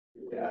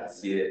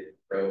see it,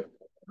 room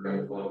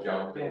full of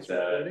junk. It's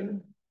a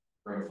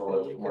room full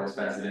of more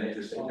expensive and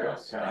interesting junk.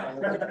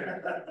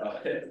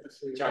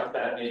 Junk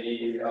that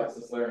maybe helps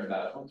us learn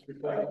about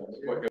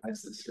what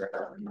goes this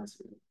direction.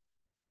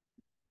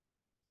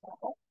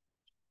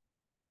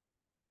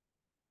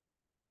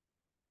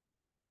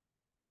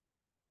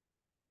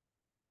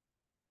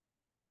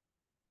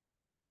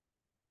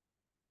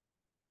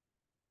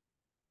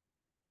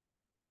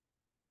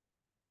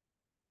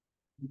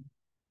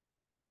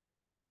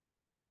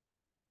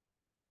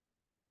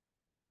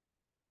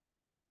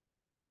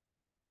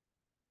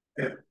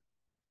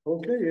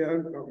 Okay, yeah.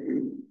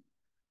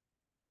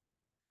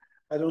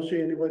 I don't see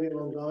anybody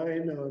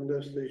online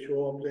unless they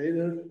show up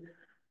later,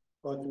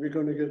 but we're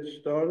going to get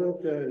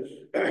started.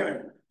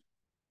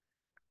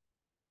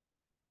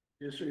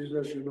 This is,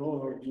 as you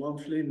know, our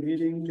monthly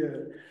meeting.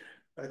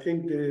 I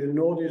think the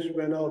notice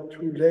went out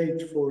too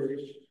late for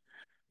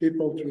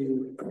people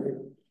to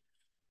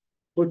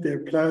put their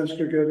plans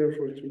together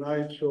for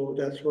tonight, so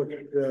that's what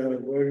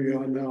where we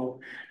are now.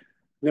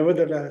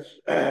 Nevertheless,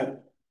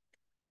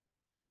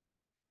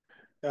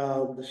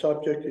 the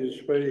subject is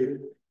very,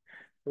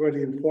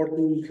 very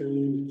important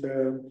and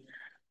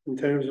in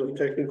terms of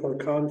technical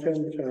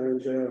content,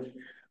 and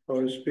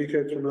our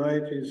speaker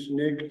tonight is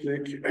Nick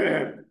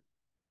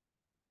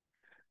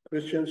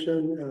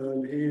Christensen,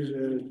 and he's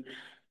an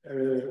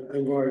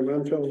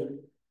environmental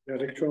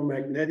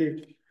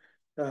electromagnetic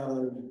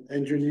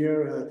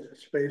engineer at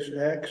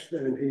SpaceX,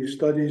 and he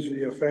studies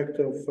the effect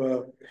of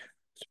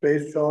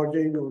space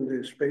charging on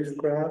the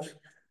spacecraft,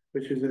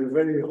 which is a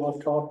very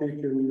hot topic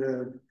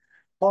in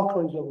all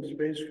kinds of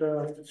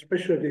spacecraft,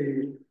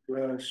 especially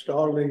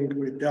Starlink,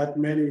 with that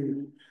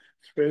many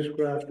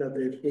spacecraft that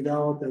they put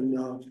out,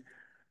 and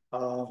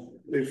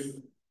if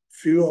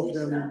few of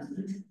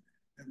them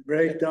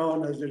break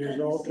down as a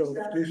result of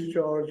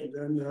discharge,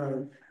 then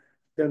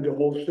the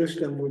whole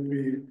system would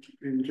be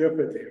in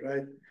jeopardy,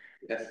 right?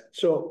 Yes.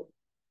 So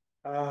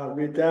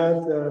with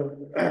that,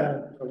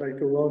 I'd like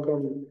to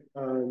welcome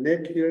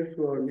Nick here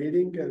to our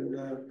meeting and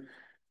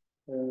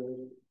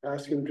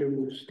ask him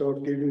to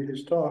start giving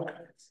his talk.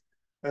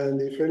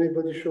 And if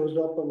anybody shows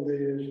up on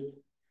the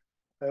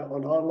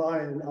on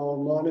online, I'll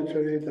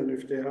monitor it, and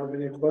if they have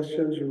any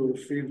questions, we will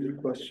field the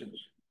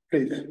questions.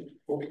 Please.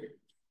 Okay.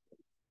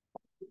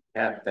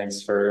 Yeah,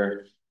 thanks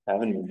for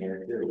having me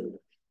here.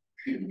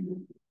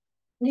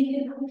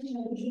 Nick,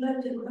 would you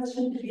like the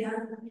question to be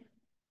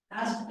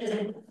asked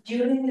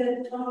during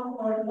the talk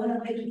or one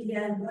of it at the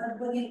end?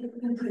 What do you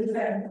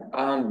prefer?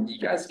 You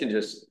guys can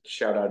just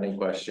shout out any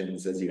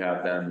questions as you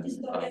have them.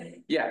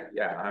 Yeah,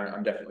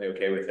 I'm definitely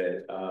okay with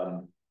it.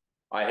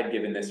 I had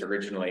given this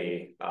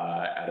originally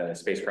at a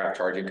spacecraft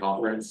charging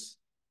conference.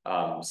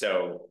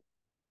 So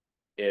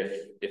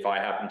if I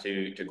happen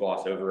to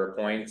gloss over a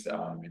point,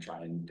 I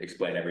try and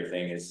explain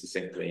everything as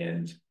succinctly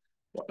and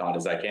whatnot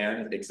as I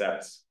can,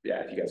 except,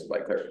 yeah, if you guys would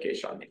like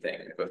clarification on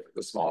anything with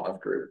a small enough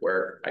group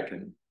where I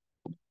can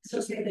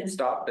just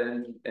stop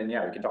and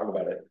yeah, we can talk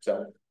about it.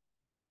 So,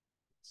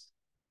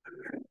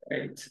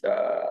 right,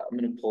 I'm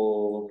gonna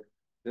pull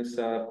this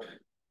up.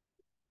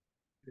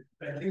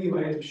 I think you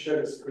might have to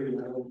share the screen.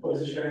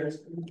 Was it sharing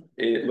screen?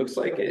 It looks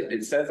like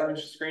it says I'm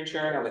screen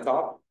sharing on the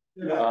top.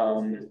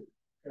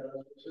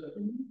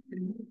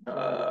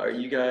 Are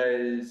you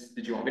guys,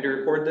 did you want me to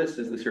record this?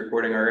 Is this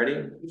recording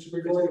already? It's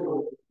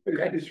recording.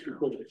 Okay. It's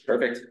recorded.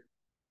 Perfect.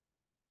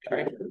 All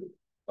right.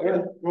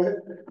 Okay. Go ahead.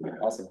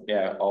 Awesome.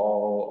 Yeah,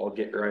 I'll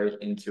get right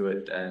into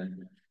it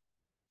then.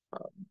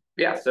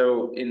 Yeah,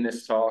 so in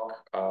this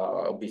talk,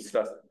 I'll be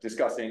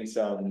discussing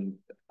some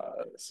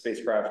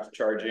spacecraft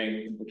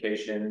charging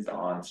implications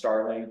on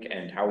Starlink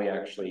and how we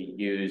actually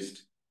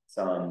used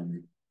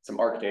some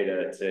ARC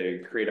data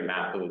to create a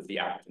map of the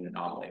Appleton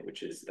Anomaly,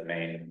 which is the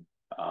main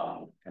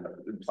kind of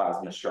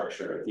plasma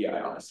structure of the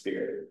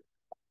ionosphere.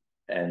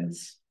 And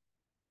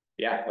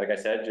yeah, like I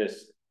said,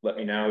 just let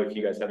me know if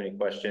you guys have any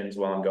questions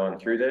while I'm going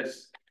through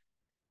this.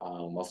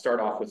 I'll start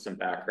off with some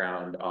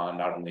background on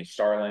not only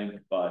Starlink,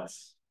 but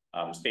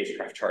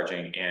spacecraft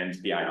charging and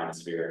the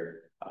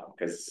ionosphere,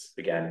 because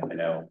again, I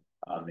know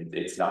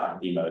it's not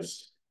the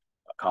most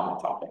common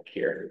topic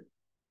here.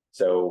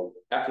 So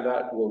after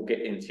that, we'll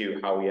get into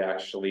how we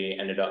actually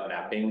ended up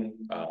mapping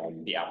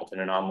the Appleton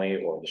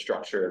Anomaly or the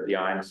structure of the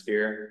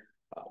ionosphere.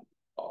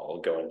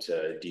 I'll go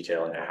into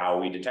detail into how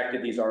we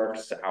detected these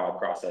arcs, how I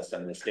processed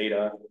on this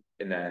data,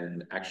 and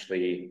then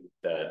actually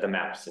the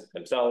maps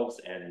themselves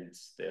and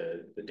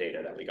the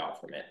data that we got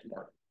from it,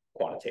 more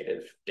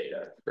quantitative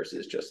data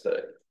versus just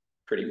the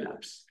pretty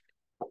maps.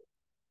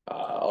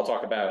 I'll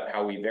talk about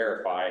how we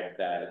verified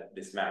that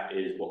this map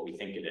is what we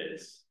think it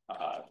is.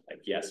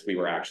 Like, yes, we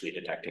were actually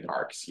detecting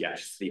arcs.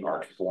 Yes, the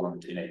arc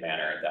formed in a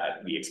manner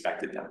that we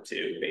expected them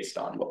to based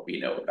on what we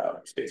know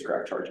about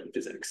spacecraft charging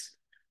physics.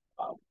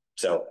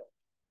 So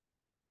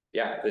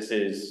yeah, this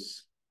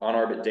is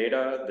on-orbit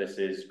data. This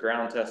is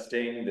ground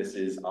testing. This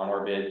is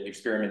on-orbit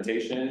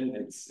experimentation.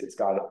 It's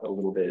got a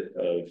little bit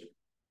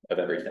of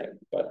everything.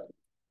 But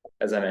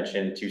as I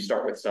mentioned, to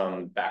start with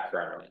some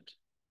background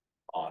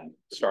on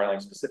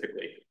Starlink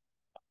specifically.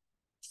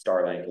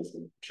 Starlink, as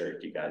I'm sure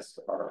you guys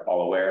are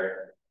all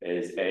aware,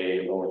 is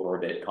a low Earth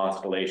orbit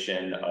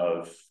constellation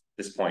of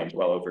this point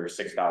well over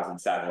 6,000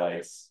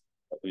 satellites,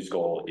 whose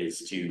goal is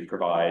to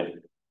provide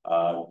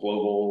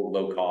global,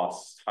 low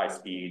cost, high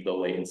speed,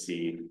 low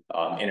latency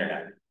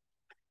internet.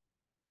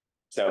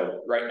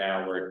 So right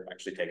now we're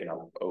actually taking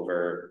up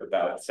over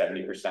about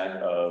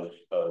 70% of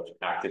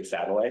active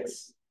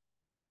satellites,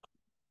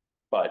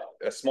 but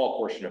a small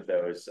portion of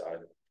those,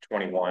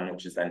 21,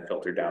 which is then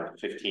filtered down to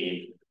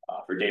 15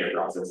 for data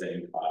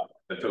processing,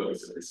 the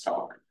focus of this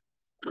talk.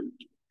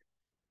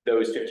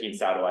 Those 15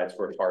 satellites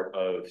were part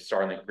of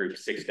Starlink Group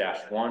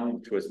 6-1,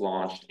 which was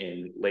launched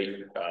in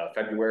late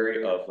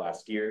February of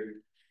last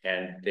year.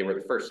 And they were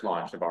the first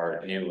launch of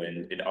our new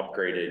and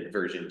upgraded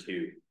version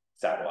 2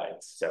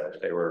 satellites. So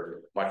they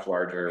were much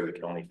larger. We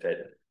could only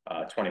fit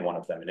 21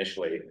 of them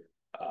initially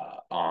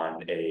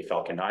on a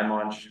Falcon 9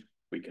 launch.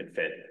 We could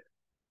fit,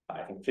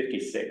 I think,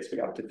 56. We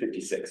got up to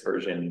 56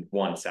 version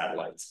 1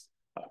 satellites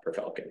per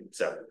Falcon.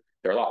 So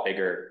they're a lot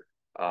bigger,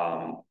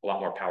 a lot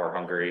more power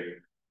hungry,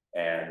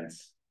 and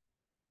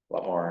a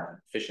lot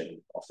more efficient,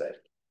 I'll say,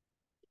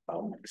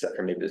 except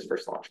for maybe this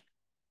first launch.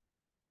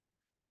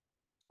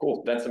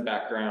 Cool, then some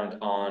background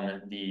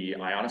on the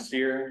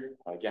ionosphere.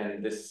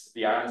 Again,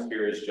 the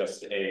ionosphere is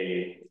just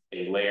a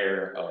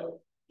layer of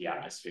the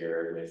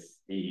atmosphere with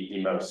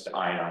the most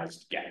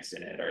ionized gas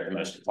in it, or the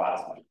most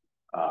plasma.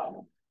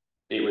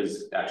 It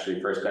was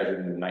actually first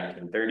measured in the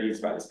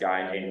 1930s by this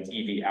guy named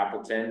E.V.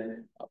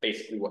 Appleton.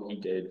 Basically what he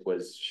did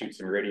was shoot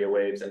some radio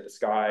waves at the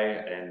sky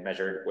and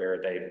measured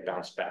where they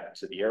bounced back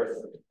to the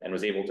Earth, and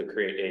was able to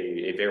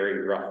create a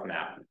very rough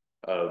map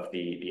of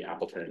the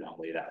Appleton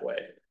Anomaly that way.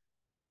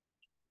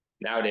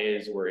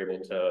 Nowadays, we're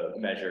able to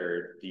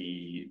measure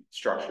the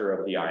structure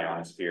of the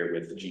ionosphere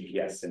with the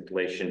GPS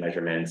scintillation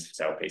measurements.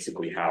 So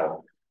basically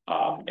how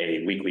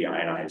a weakly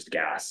ionized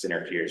gas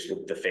interferes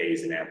with the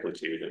phase and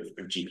amplitude of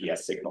GPS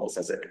signals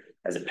as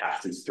it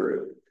passes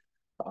through.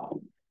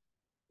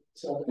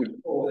 So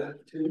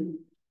latitude.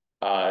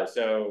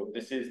 So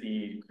this is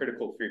the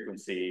critical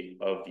frequency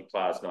of the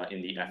plasma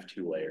in the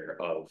F2 layer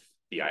of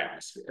the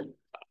ionosphere.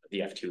 The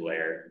F2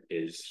 layer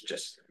is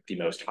just the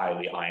most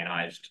highly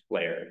ionized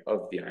layer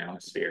of the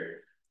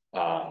ionosphere.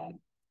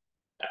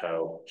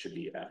 FO should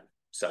be F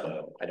sub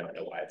O. I don't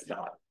know why it's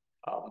not.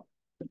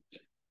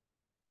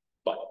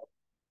 But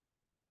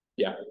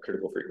yeah,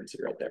 critical frequency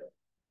right there.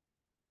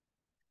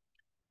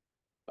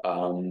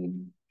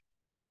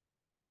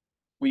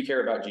 We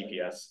care about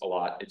GPS a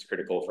lot. It's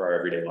critical for our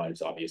everyday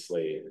lives,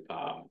 obviously.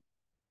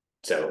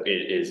 So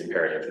it is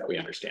imperative that we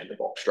understand the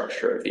bulk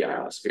structure of the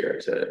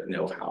ionosphere to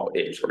know how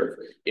it sort of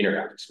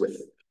interacts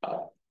with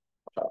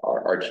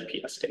our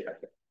GPS data.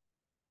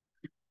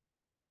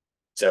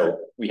 So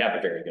we have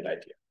a very good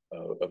idea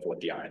of what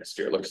the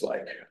ionosphere looks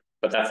like,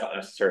 but that's not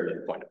necessarily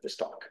the point of this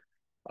talk.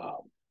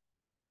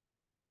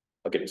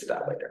 I'll get into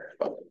that later.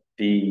 But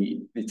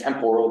the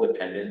temporal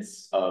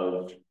dependence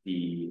of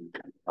the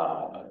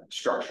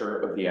structure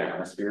of the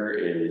ionosphere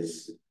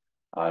is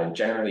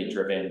generally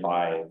driven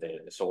by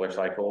the solar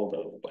cycle,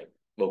 the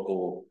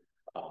local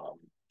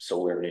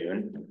solar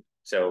noon.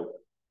 So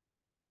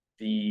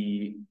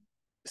the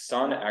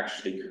sun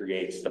actually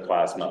creates the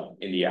plasma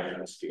in the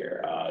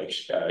atmosphere.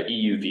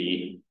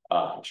 EUV,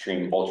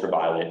 extreme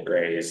ultraviolet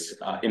rays,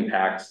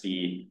 impacts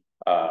the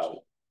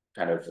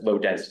kind of low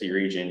density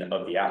region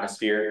of the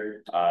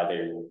atmosphere.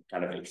 They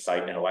kind of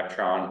excite an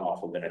electron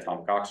off of an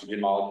atomic oxygen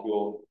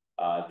molecule.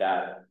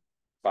 That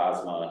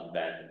plasma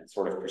then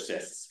sort of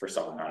persists for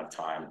some amount of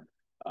time,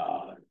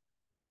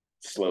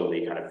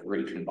 slowly kind of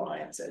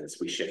recombines as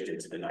we shift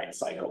into the night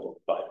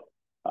cycle. But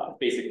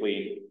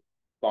basically,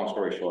 long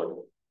story short,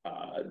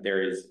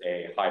 there is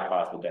a high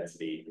plasma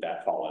density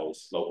that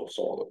follows local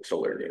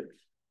solar noon.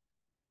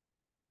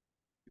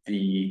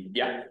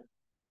 Yeah,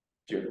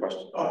 do you have a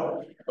question?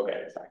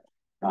 Okay, sorry.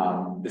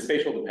 The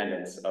spatial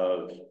dependence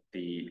of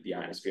the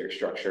ionosphere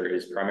structure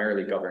is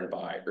primarily governed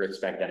by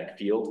Earth's magnetic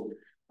field.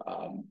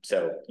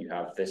 So you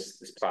have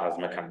this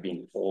plasma kind of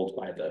being pulled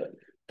by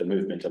the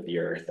movement of the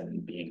Earth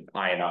and being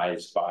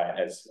ionized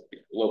as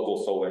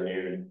local solar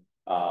noon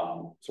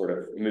sort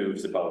of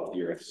moves above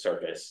the Earth's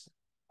surface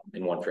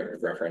in one frame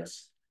of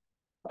reference.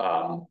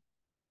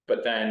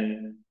 But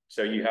then,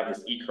 so you have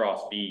this E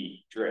cross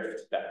B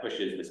drift that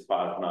pushes this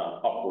plasma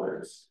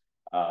upwards,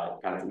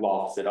 kind of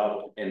lofts it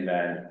up, and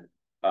then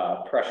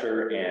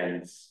pressure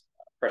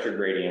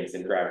gradients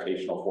and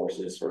gravitational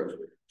forces sort of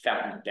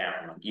fountain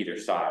down on either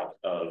side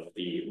of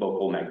the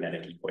local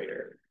magnetic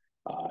equator.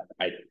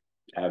 I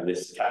have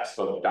this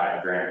textbook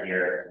diagram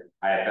here.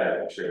 I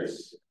have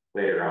pictures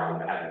later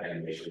on. I have an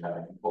animation that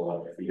I can pull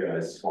up if you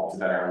guys want to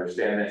better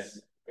understand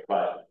this.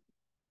 But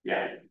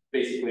yeah,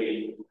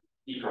 basically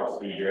E cross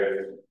B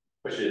drift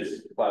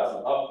pushes plasma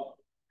up,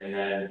 and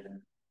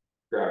then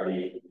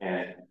gravity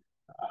and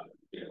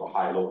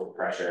high local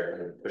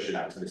pressure and push it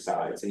out to the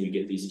sides, and you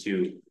get these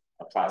two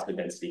plasma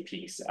density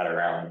peaks at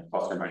around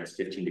plus or minus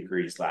 15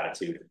 degrees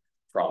latitude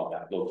from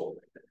that local.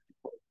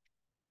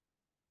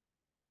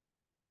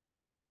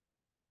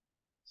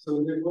 So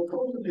what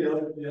goes to the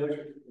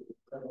electric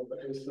But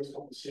it's just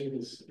not the same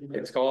as.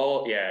 It's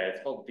called, yeah,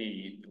 it's called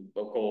the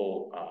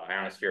local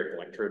ionospheric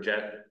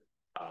electrojet.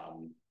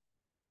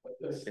 But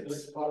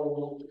this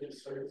power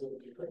is different.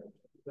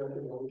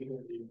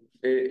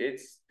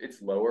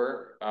 It's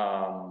lower,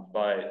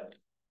 but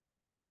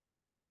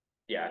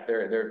yeah,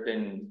 there have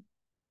been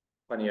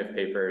plenty of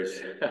papers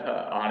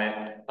on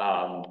it.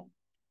 I'm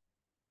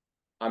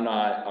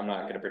not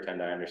going to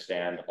pretend I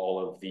understand all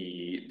of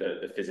the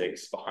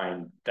physics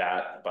behind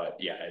that, but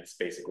yeah, it's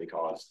basically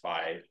caused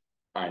by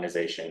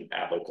ionization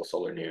at local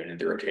solar noon and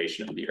the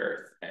rotation of the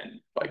Earth and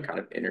like kind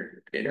of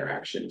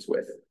interactions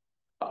with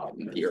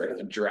the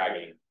Earth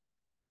dragging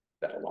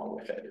that along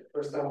with it.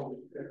 First time,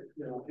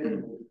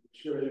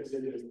 sure it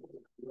exists.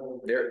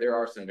 There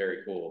are some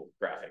very cool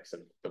graphics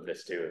of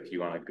this too, if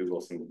you want to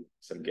Google some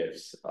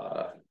GIFs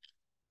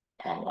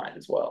online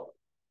as well.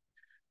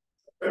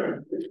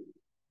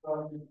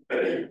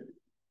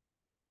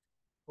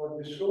 For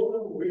the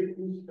solar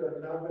winds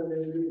that happen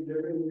every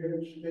 11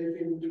 years,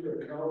 taking into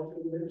account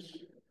in this?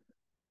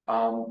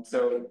 So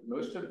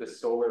most of the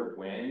solar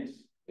wind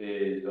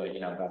is like,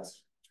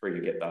 that's where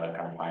you get the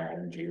kind of higher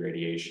energy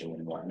radiation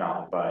and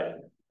whatnot,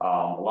 but a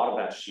lot of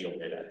that's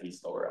shielded at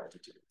these lower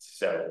altitudes.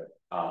 So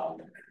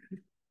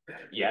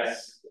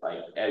yes, like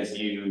as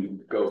you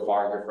go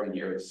farther from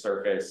the Earth's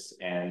surface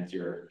and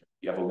you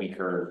have a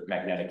weaker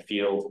magnetic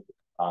field,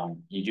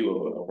 you do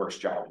a worse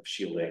job of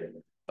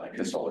shielding like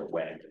the solar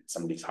wind and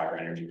some of these higher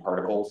energy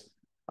particles,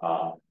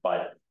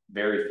 but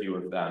very few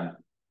of them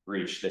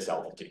reach this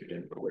altitude,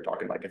 and we're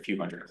talking like a few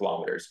hundred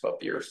kilometers above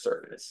the Earth's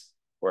surface,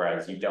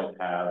 whereas you don't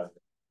have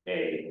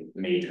a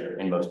major,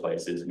 in most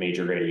places,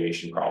 major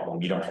radiation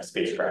problem. You don't have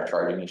spacecraft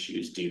charging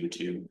issues due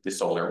to the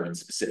solar wind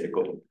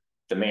specifically.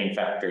 The main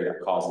factor that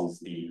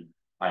causes the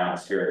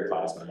ionospheric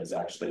plasma is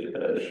actually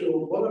the... So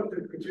what are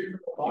the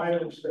particular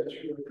ions that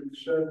you are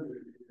concerned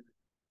with?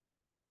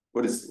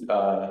 What is,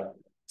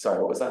 sorry,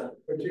 what was that?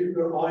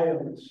 Particular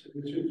ions,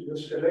 which is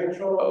this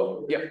electrons?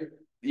 Oh,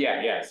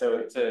 yeah. So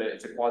it's a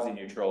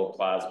quasi-neutral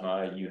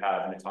plasma. You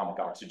have an atomic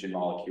oxygen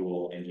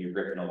molecule and you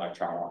rip an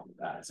electron off of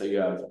that. So you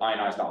have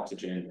ionized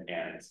oxygen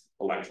and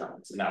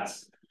electrons, and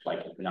that's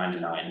like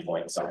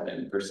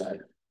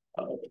 99.something%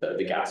 of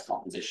the gas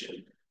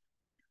composition,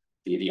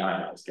 the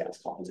ionized gas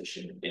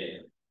composition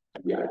in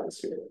the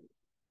ionosphere.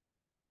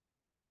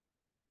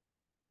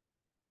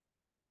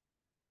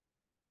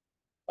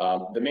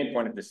 The main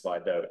point of this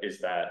slide, though, is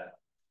that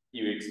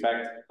you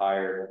expect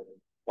higher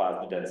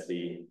plasma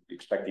density, you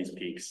expect these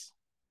peaks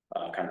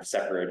kind of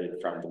separated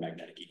from the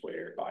magnetic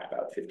equator by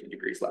about 50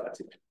 degrees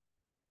latitude.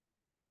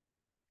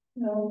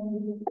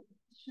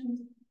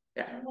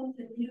 Yeah.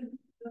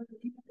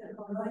 The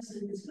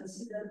horizon is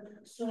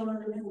considered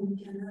solar and we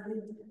can have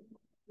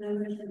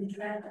it can be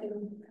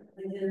tracking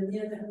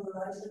near the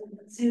horizon,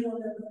 zero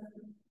level.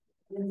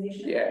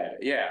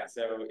 Yeah.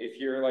 So if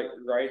you're like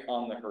right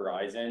on the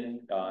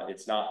horizon,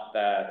 it's not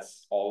that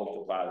all of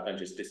the plasma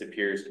just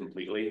disappears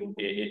completely.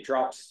 It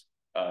drops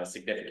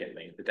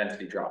significantly. The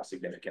density drops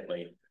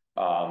significantly.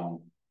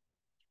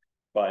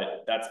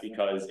 But that's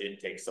because it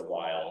takes a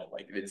while.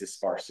 Like it's a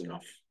sparse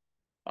enough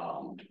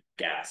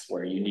gas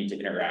where you need to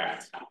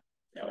interact,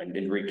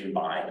 and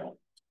recombine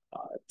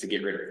to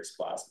get rid of this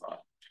plasma,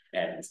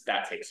 and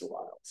that takes a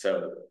while.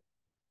 So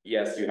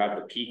yes, you have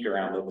the peak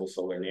around local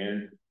solar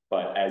noon.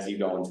 But as you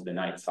go into the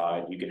night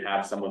side, you can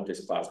have some of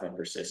this plasma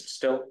persist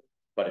still,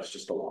 but it's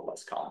just a lot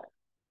less common.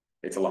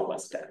 It's a lot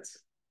less dense.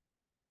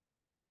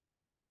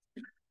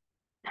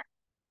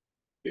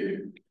 All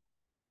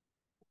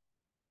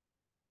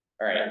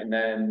right, and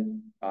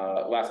then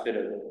last bit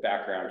of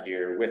background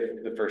here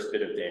with the first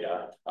bit of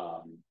data.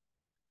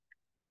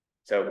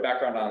 So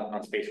background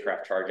on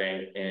spacecraft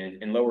charging.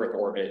 In low Earth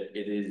orbit,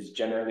 it is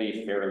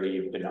generally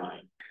fairly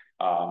benign.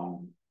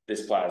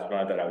 This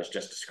plasma that I was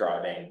just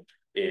describing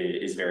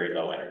is very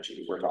low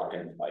energy. We're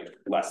talking like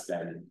less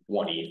than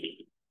 1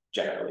 eV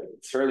generally.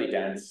 It's fairly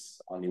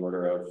dense, on the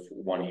order of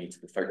 1 to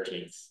the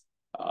 13th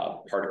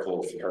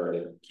particles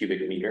per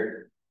cubic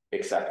meter,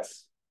 except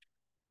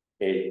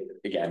it,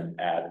 again,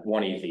 at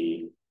 1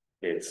 eV,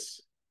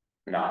 it's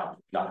not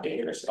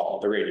dangerous at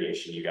all. The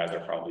radiation you guys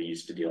are probably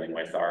used to dealing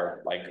with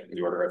are like the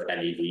order of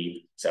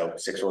NeV, so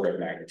 6 order of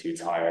magnitudes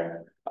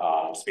higher.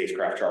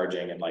 Spacecraft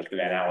charging and like the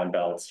Van Allen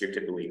belts, you're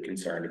typically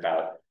concerned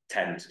about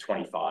 10 to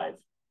 25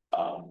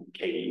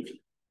 keV.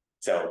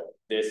 So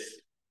this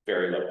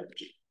very low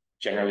energy,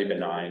 generally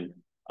benign,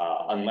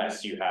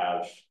 unless you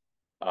have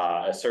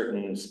a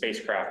certain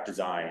spacecraft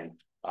design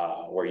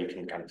where you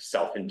can kind of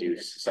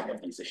self-induce some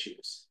of these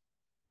issues.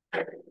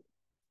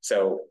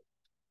 So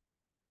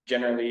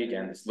generally,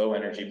 again, this low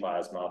energy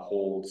plasma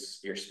holds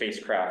your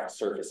spacecraft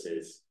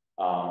surfaces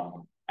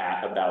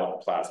at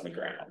about plasma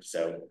ground,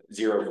 so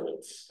 0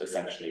 volts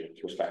essentially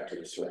with respect to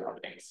the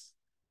surroundings.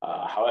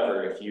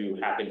 However, if you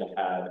happen to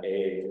have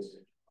a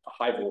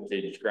high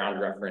voltage ground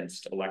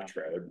referenced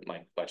electrode,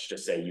 like let's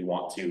just say you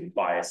want to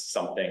bias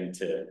something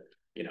to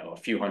a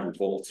few hundred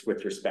volts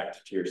with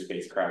respect to your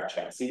spacecraft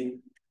chassis,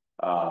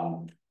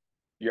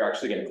 you're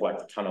actually going to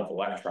collect a ton of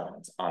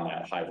electrons on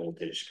that high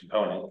voltage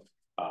component.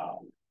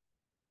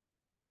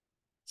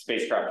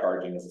 spacecraft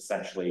charging is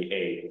essentially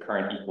a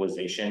current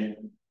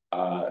equalization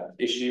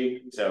issue.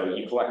 So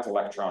you collect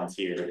electrons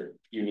here,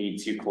 you need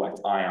to collect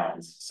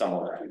ions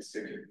somewhere else.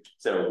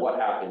 So what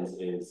happens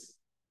is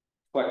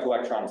collect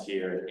electrons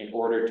here in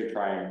order to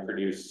try and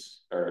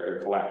produce or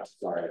collect,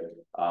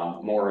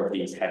 more of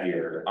these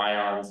heavier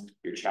ions.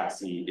 Your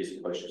chassis is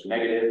pushed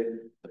negative.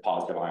 The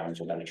positive ions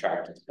are then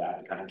attracted to that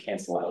and kind of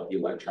cancel out the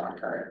electron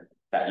current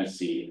that you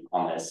see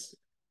on this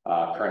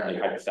currently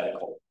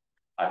hypothetical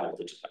high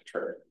voltage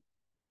electrode.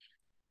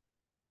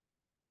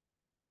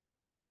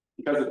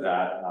 Because of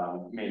that,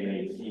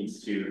 mainly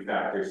these two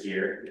factors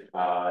here,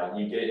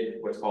 you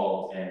get what's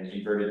called an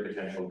inverted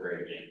potential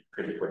gradient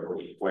pretty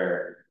quickly,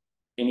 where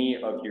any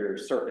of your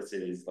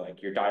surfaces,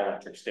 like your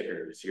dielectric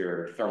stickers,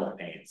 your thermal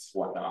paints,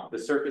 whatnot, the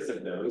surface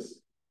of those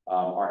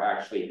are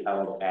actually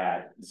held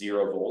at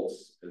 0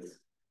 volts,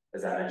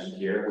 as I mentioned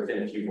here,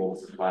 within a few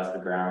volts of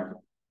plasma ground.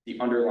 The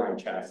underlying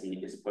chassis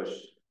is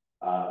pushed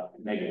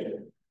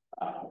negative,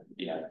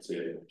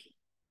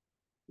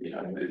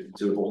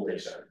 to a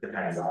voltage that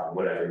depends on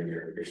whatever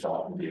your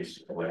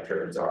self-induced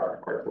electrodes are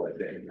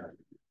collecting.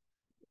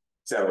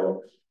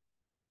 So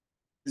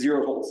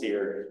 0 volts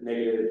here,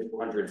 negative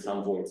 100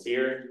 some volts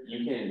here,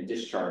 you can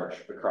discharge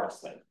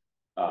across them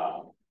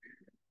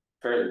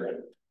fairly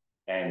readily.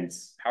 And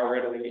how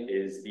readily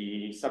is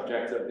the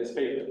subject of this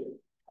paper.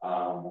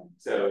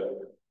 So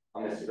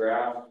on this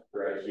graph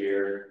right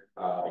here,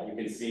 you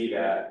can see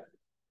that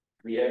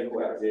we have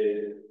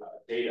collected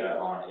data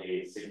on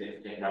a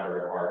significant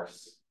number of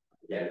arcs.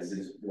 Again, this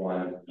is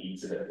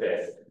 1e to the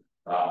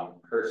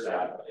 5th per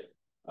satellite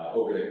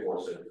over the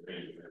course of the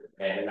year.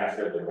 And that's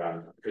really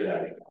around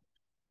presenting.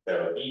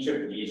 So each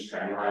of these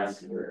trend lines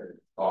here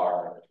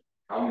are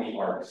how many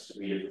arcs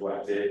we have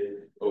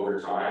collected over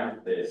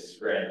time. This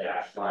red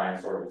dashed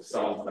line sort of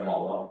sums them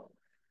all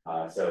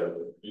up.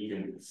 So you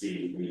can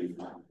see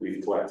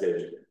we've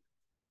collected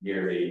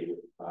nearly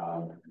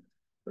 1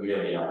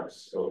 million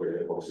arcs over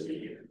the course of a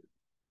year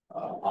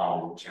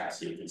on the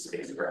chassis of these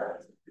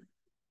spacecraft.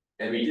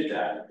 And we did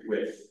that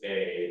with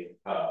a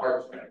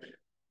arc detector.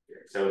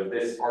 So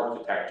this arc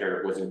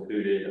detector was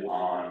included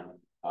on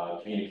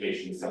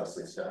communication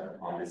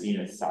subsystem on the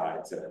zenith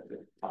side, so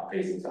the top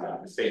facing side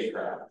of the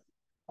spacecraft,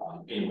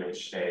 in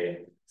which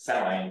a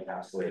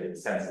semi-encapsulated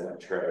sense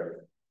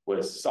electrode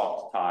was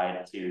soft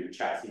tied to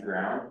chassis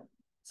ground,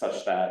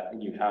 such that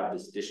when you have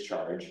this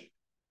discharge,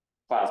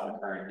 plasma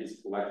current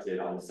is collected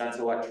on the sense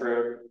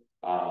electrode.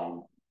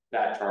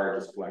 That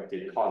charge is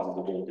collected, causes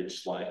a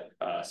voltage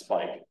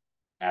spike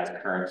as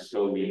current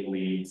slowly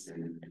bleeds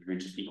and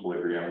reaches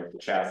equilibrium with the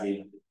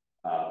chassis.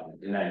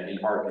 And then an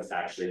arc is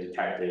actually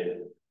detected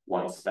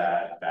once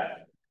that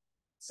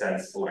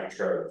sense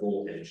electrode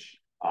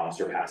voltage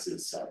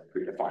surpasses some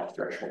predefined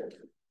threshold.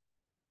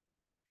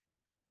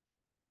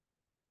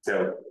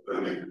 So,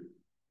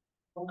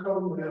 how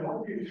come,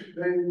 how do you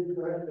explain the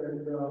fact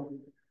that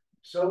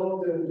some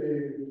of them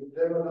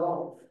they level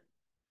off?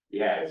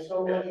 yeah. And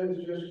some of them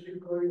just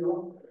keep going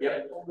on.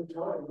 Yep. All the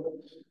time.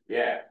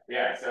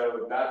 Yeah.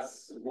 So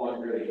that's one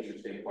really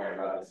interesting point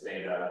about this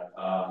data.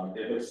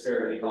 It looks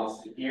fairly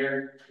constant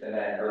here, and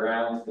then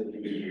around the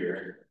new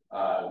year,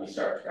 we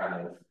start to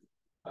kind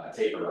of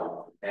taper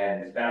off.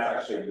 And that's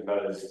actually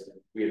because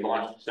we had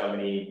launched so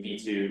many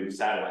V2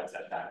 satellites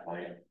at that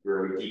point,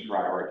 where we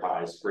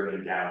deprioritized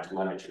bringing down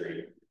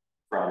telemetry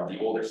from the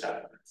older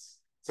satellites.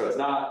 So it's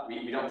not,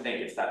 we don't think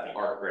it's that the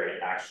arc rate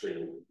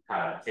actually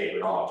kind of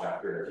tapered off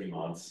after a few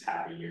months,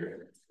 half a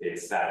year.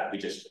 It's that we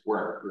just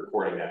weren't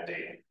recording that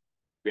data.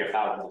 We have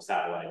thousands of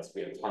satellites,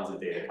 we have tons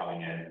of data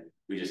coming in,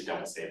 we just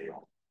don't save it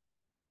all.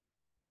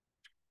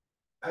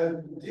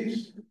 And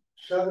these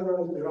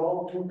satellites, they're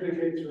all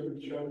duplicates of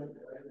each other,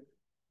 right?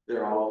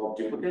 They're all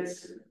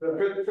duplicates for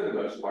the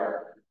most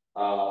part.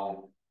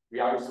 We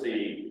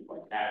obviously,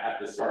 like, at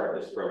the start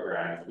of this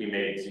program, we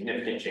made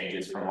significant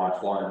changes from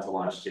launch 1 to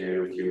launch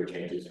 2, fewer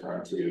changes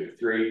from 2 to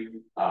 3.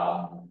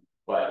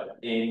 But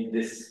in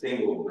this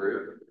single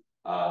group,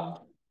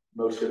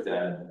 most of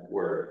them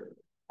were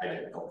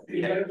identical.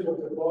 In terms of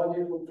the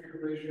body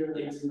configuration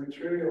and the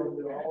material,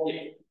 they're all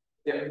the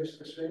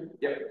same?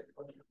 Yep.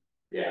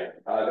 Yeah,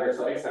 there's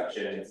some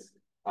exceptions,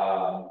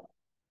 but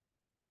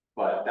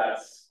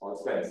I'll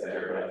explain this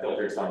later, but I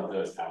filtered some of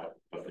those out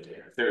of the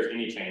data. If there's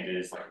any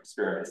changes, like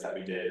experiments that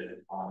we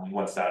did on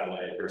one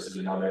satellite versus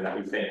another that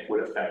we think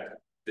would affect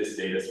this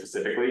data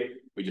specifically,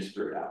 we just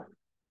threw it out.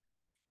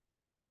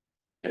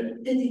 The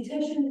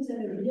detection is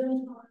in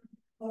real time,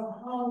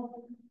 or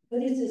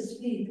what is the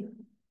speed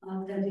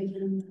that you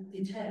can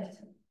detect?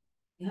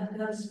 You have to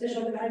have a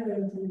special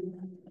algorithm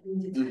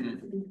to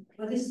detect.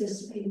 What is the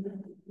speed that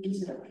you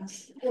use?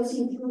 What's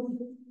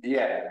improved?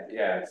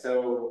 Yeah.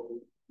 So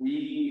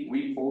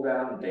we pull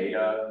down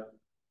data.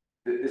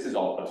 This is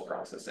all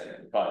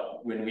post-processing,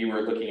 but when we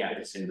were looking at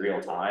this in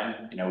real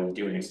time, we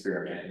do an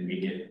experiment and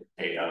we get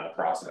data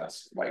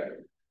processed. Like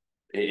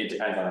it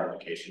depends on our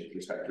location with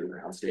respect to the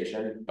ground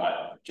station,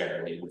 but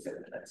generally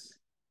within minutes.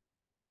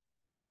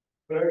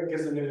 But I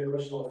guess the main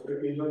question was,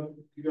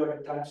 you got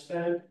a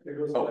timestamp that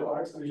goes on the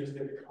arcs, and you just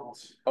get the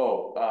counts.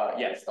 Oh,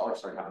 yes, the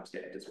arcs are time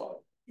stamped as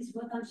well. Is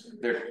what I'm saying.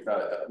 There,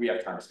 we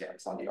have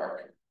timestamps on the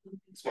arc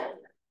as well.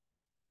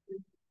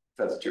 If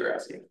that's what you're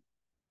asking.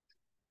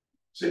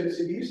 So do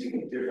you see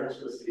any difference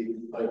with the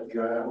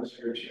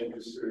ionosphere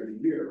changes through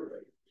the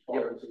year,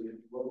 right? Yep.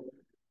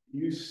 Do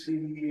you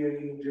see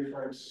any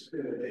difference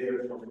in the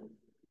data from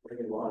when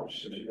you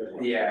launch?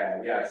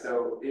 Yeah.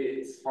 So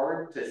it's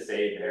hard to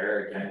say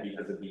there again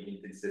because of the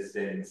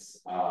inconsistent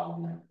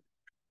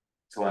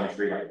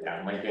telemetry like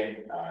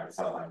downlinking.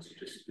 Sometimes you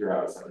just throw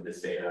out some of this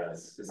data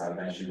as I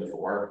mentioned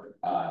before.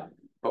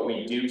 But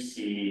we do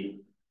see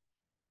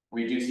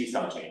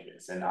some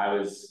changes, and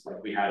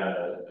we had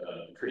a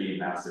pretty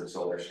massive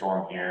solar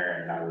storm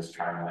here, and I was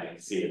trying to like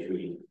see if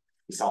we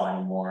saw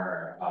any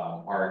more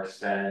arcs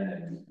then,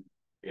 and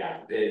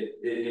yeah,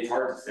 it's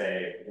hard to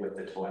say with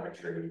the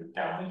telemetry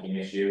downlinking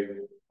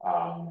issue,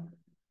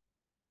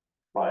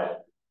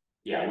 but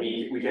yeah,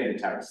 we can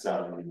detect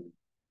some.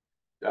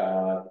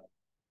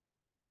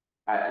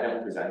 I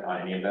don't present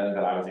on any of them,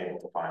 but I was able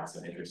to find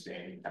some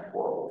interesting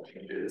temporal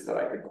changes that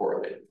I could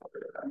correlate with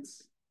other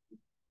events.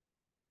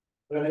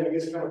 But I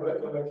guess kind of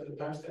going back to the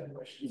timestamp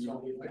question,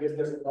 so I guess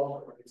there's a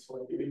buffer, right? So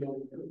like even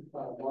though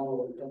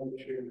download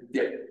telemetry,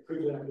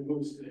 quickly have to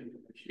lose the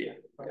information. Yeah.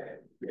 Okay.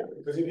 Yeah.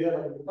 Because if you have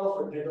like a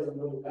buffer, it doesn't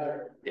really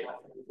matter. Yeah.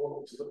 Before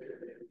we still get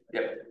it.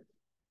 Yep.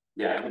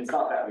 Yeah, it's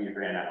not that we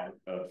ran out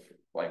of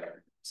like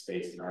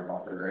space in our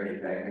buffer or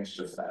anything. It's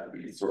just that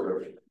we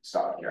sort of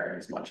stopped caring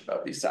as much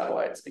about these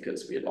satellites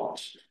because we had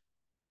launched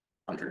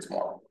hundreds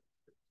more.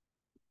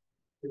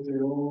 Is there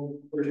no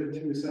version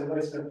 2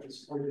 satellites that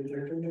support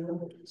detector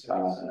now?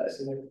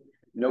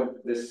 Nope,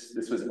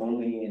 this was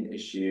only an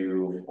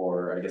issue,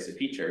 or I guess a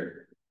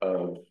feature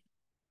of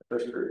the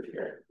first group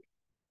here.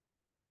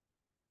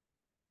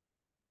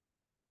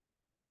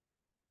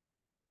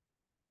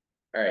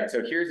 All right,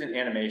 so here's an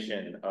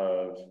animation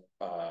of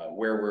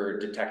where we're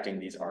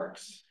detecting these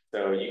arcs.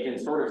 So you can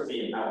sort of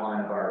see an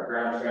outline of our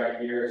ground track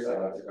here.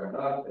 So it's going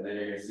up, and then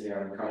you're gonna see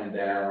them coming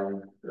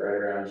down right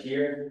around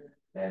here,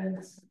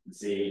 and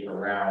see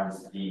around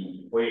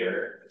the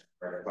equator,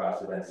 where the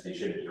cloud density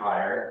should be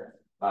higher.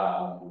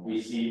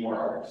 We see more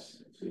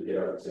arcs. So we get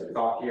up to the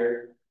top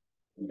here,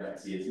 we don't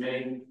see as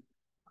many.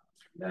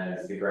 Then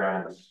as the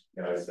ground,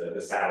 as the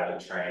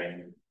satellite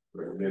train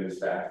moves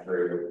back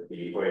through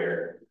the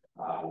equator,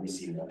 we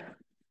see more.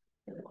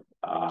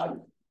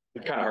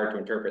 It's kind of hard to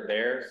interpret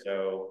there,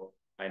 so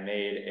I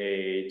made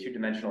a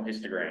two-dimensional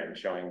histogram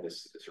showing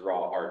this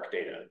raw arc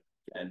data,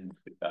 and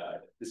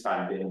this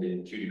time been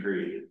in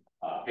 2-degree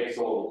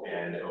pixel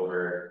and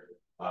over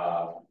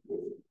a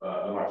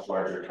much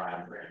larger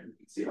time frame. You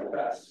can see how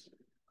that's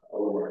a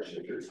little more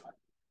shifted time.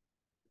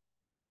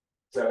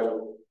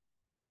 So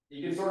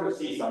you can sort of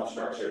see some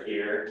structure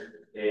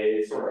here.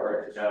 It's sort of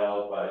hard to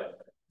tell,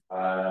 but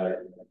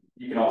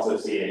you can also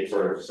see it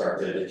sort of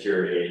start to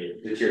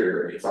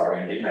deteriorate,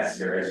 sorry, and get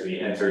messier as we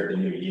enter the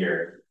new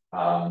year.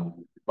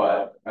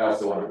 But I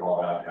also want to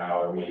call out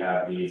how we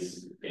have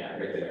these, right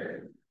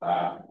there,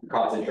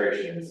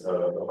 concentrations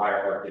of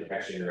higher arc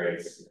detection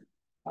rates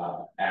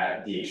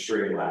at the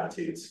extreme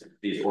latitudes,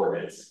 these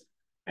orbits.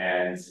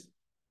 And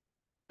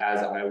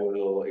as I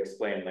will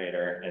explain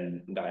later,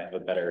 and I have a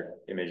better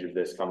image of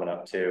this coming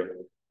up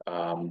too,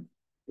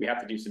 we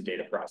have to do some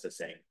data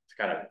processing to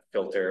kind of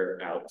filter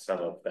out some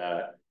of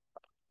that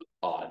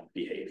odd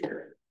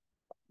behavior.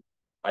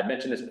 I'd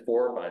mentioned this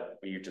before, but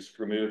we just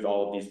removed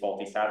all of these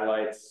faulty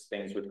satellites,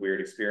 things with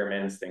weird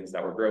experiments, things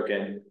that were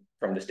broken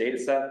from this data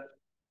set.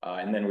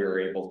 And then we were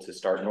able to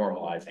start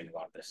normalizing a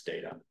lot of this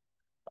data.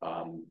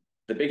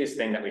 The biggest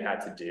thing that we had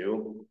to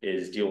do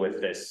is deal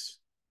with this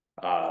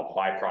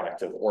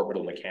byproduct of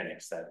orbital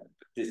mechanics that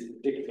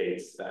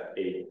dictates that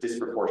a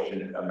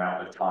disproportionate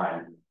amount of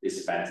time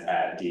is spent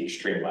at the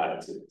extreme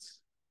latitudes.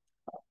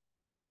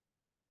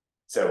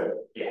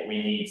 So yeah,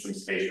 we need some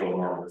spatial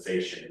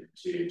normalization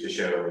to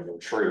show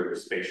true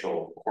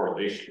spatial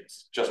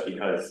correlations, just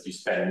because you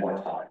spend more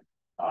time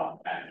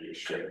at the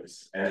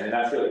extremes. And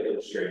that's really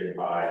illustrated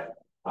by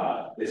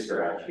this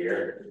graph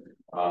here.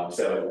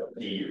 So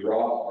the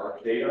raw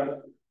arc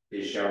data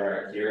is shown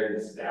right here in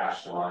this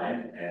dashed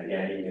line. And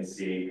again, you can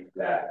see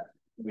that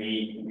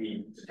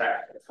we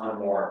detect a ton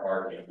more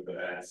arcing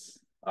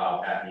events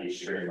at the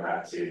extreme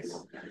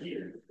latitudes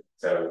here.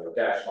 So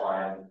dashed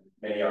line,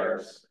 many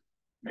arcs,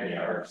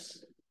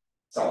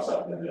 some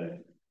stuff in the middle,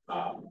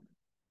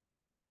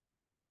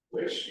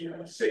 which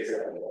sticks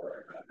out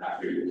more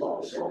after you do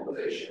all this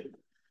normalization.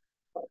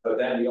 But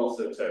then we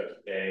also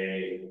took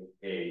a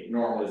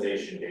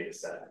normalization data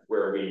set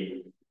where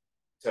we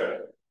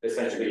took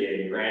essentially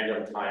a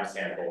random time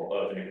sample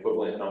of an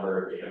equivalent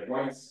number of data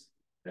points,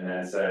 and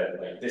then said,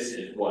 like, this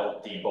is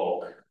what the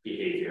bulk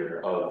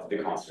behavior of the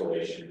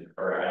constellation,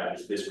 or at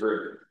least this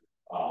group,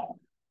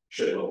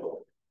 should look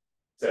like.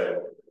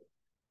 So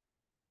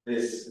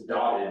this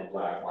dotted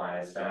black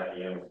line is telling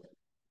you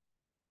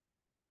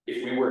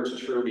if we were to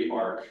truly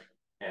arc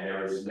and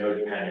there was no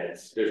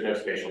dependence, there's no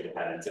spatial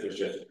dependence, it was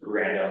just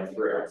random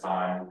throughout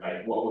time,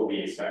 like what would we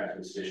expect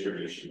this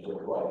distribution to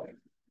look like?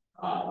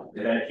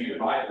 And then if you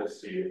divide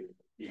those two,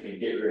 you can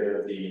get rid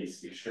of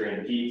these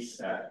extreme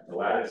peaks at the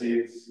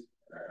latitudes,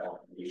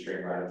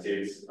 extreme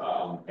latitudes,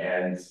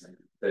 and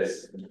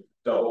this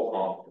double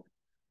hump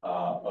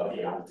of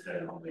the Appleton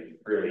Anomaly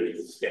really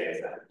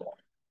stands that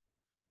point.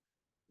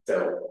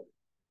 So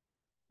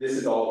this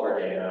is all of our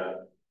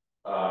data.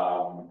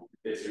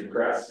 It's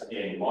compressed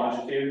in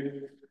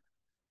longitude,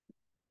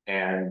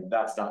 and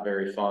that's not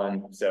very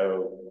fun.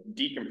 So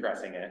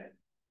decompressing it,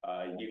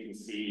 you can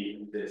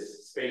see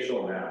this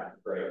spatial map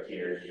right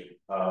here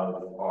of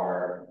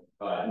our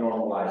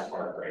normalized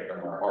arc rate,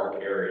 or our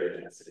arc area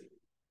density.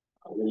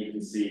 You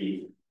can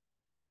see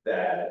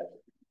that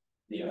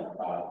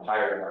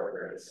higher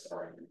arc rates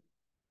are in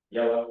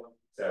yellow.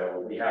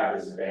 So we have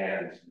this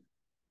band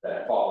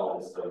that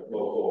follows the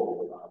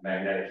local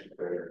magnetic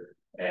equator,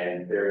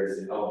 and there is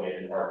an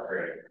elevated arc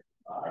rate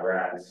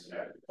around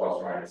plus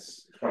or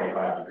minus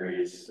 25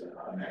 degrees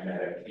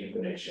magnetic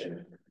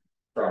inclination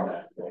from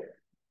that equator.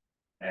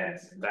 And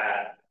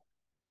that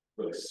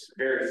looks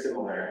very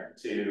similar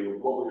to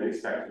what we would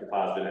expect the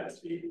plasma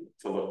density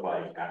to look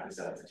like at this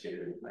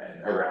altitude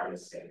and around the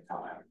same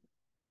time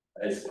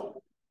as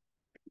well.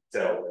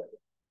 So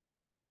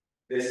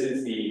this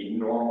is the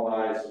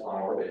normalized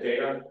on-orbit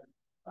data.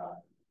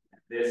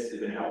 This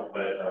is an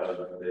output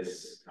of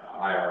this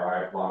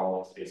IRI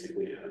model. It's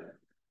basically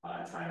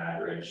a time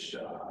averaged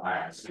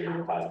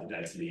ionosphere plasma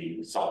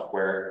density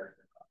software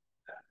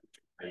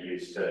I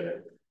use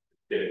to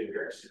do a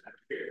comparison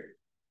here.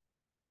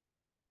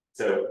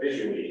 So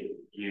visually,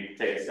 you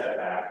take a step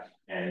back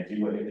and do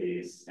look at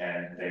these,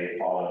 and they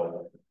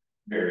follow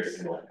very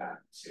similar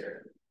patterns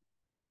here.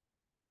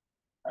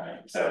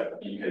 Right. So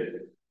you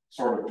could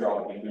sort of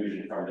draw a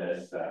conclusion from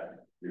this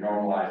that your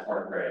normalized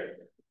arc rate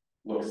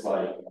looks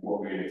like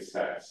what we would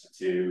expect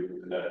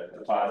to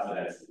the plasma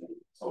density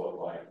to look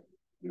like.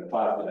 And the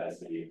plasma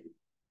density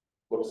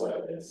looks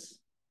like this,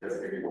 because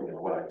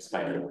what I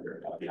explained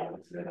earlier about the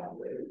Appleton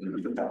Anomaly,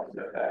 the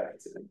Appleton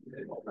effect,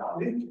 and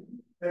whatnot.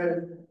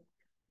 And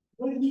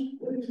what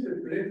is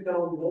the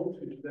breakdown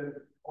voltage that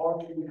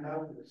arcing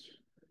happens?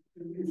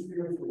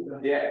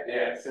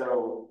 Yeah.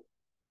 So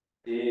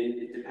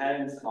it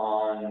depends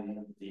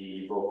on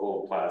the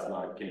local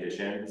plasma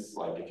conditions.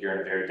 Like if you're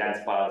in a very dense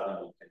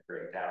plasma, you can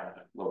break down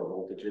at lower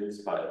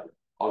voltages. But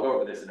I'll go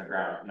over this in a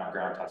ground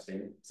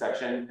testing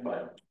section.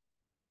 But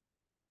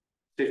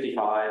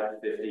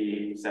 55,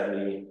 50,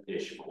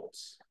 70-ish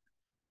volts.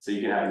 So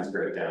you can have these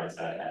breakdowns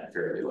at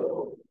fairly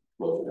low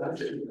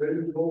voltage.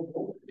 Very low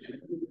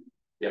voltage.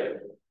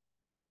 Yep.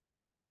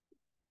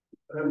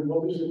 And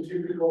what is the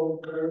typical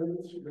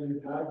occurrence when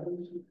it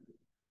happens?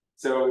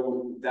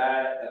 So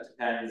that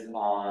depends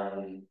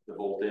on the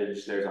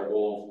voltage. There's a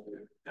whole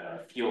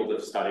field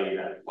of study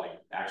that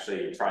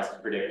actually tries to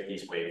predict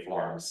these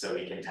waveforms, so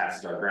we can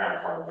test our ground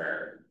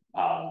hardware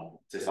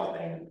to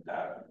something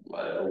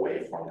a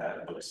waveform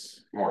that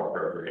looks more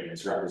appropriate and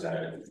is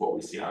representative of what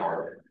we see on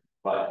orbit.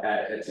 But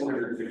at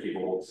 250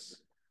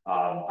 volts,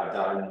 I've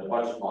done a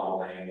bunch of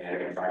modeling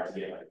and tried to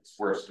get this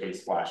worst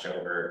case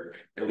flashover.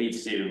 It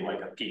leads to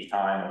a peak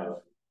time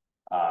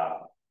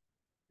of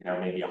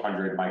maybe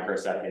 100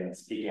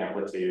 microseconds, peak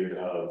amplitude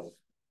of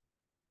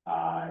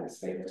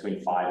say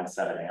between 5 and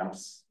 7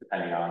 amps,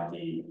 depending on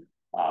the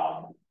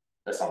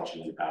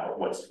assumptions about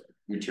what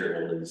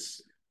material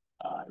is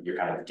you're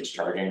kind of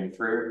discharging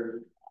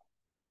through,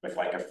 with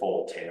a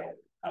full tail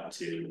up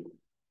to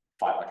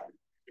 500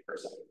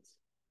 microseconds.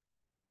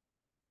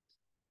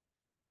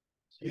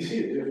 Do you see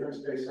a difference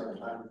based on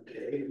time of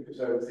day?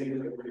 Because I would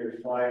think that when you're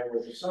flying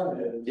where the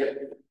sun is.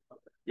 Yep.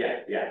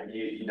 Yeah,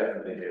 you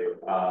definitely do.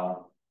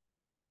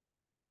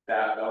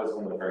 That was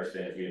one of the first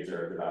things we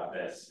observed about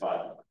this,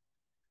 but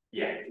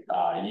yeah,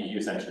 you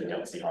essentially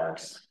don't see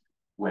arcs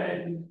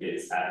when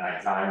it's at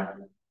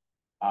nighttime.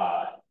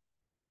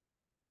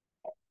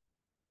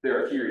 There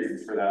are a few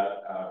reasons for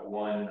that.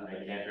 One,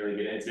 I can't really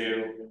get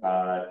into.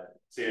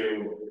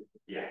 Two,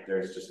 yeah,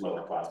 there's just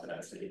lower plasma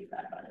density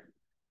at night.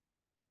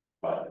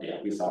 But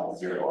yeah, we saw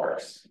 0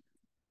 arcs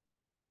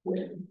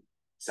when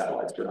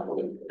satellites were not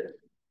illuminated.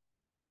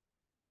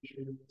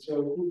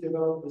 So who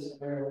developed this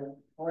IR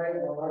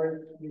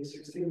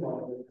 2016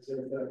 model? Is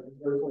it the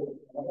vertical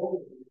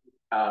model?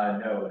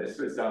 No, this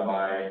was done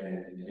by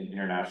an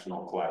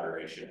international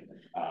collaboration.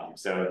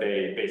 So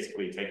they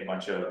basically take a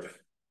bunch of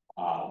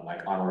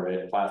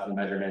on-orbit plasma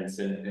measurements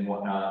and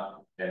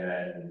whatnot, and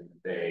then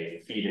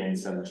they feed in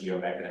some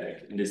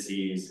geomagnetic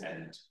indices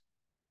and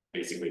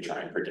basically try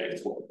and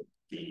predict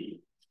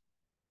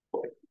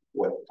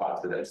what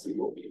plasma density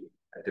will be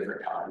at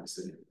different times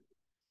and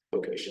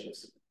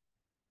locations.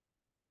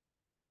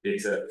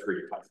 It's a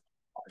free plasma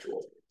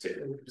module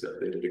too, so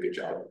they did a good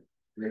job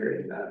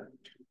mirroring that.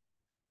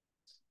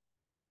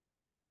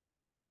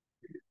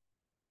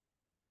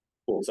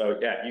 Cool. So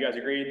yeah, you guys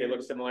agree they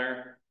look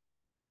similar,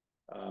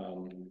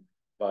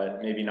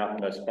 but maybe not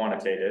the most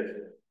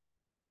quantitative.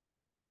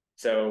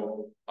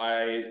 So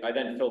I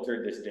then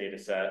filtered this data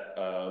set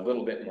a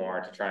little bit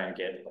more to try and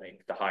get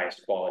like the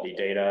highest quality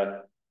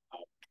data.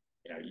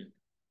 You know,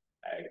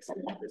 I guess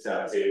I'll point this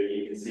out too.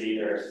 You can see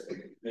there's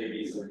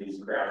maybe some of these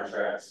ground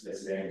tracks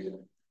missing.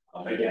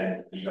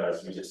 Again,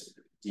 because we just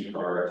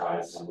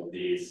deprioritized some of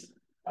these.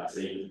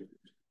 So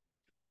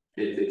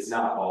it's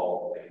not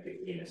all like the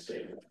cleanest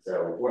data.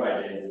 So what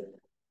I did,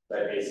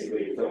 I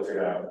basically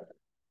filtered out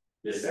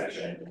this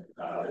section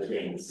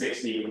between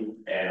 60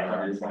 and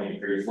 120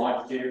 degrees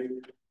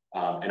longitude.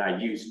 And I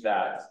used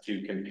that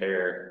to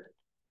compare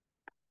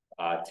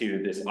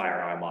to this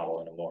IRI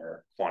model in a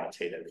more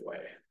quantitative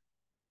way.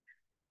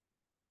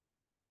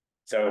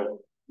 So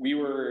we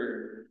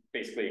were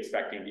basically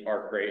expecting the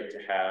arc rate to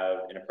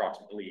have an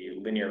approximately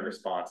linear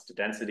response to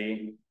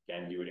density.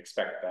 Again, you would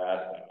expect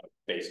that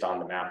based on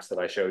the maps that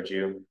I showed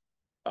you.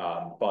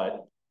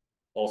 But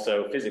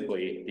also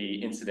physically,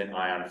 the incident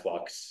ion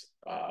flux,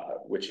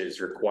 which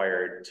is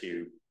required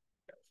to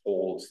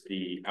hold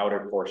the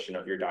outer portion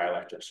of your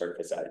dielectric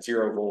surface at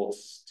 0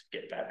 volts to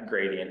get that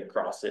gradient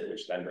across it,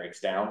 which then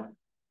breaks down.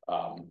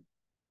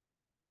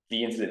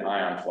 The incident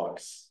ion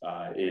flux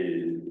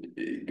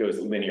goes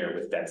linear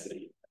with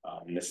density.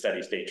 The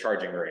steady state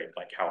charging rate,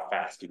 like how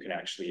fast you can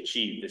actually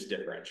achieve this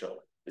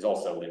differential, is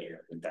also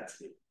linear with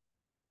density.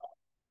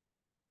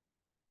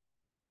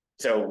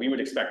 So we would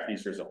expect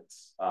these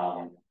results.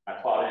 I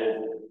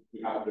plotted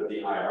the output of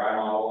the IRI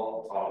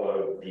model on top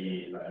of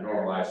the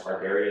normalized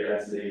arc area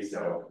density.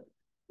 So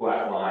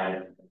black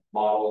line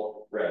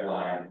model, red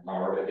line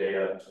on-orbit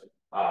data.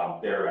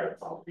 They're right on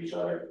top of each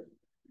other.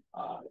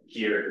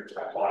 Here,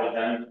 I plotted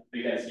them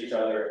against each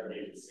other, and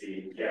you can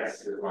see,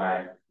 yes, with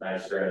my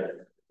nice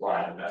red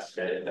line best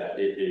fit, that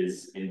it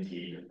is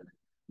indeed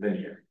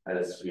linear,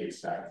 as we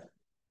expect.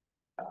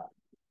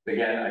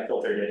 Again, I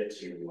filtered it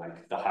to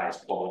like the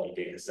highest quality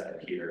data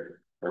set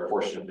here, or a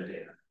portion of the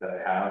data that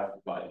I have,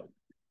 but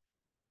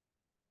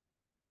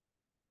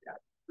yeah,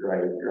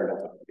 right on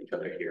top of each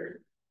other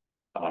here.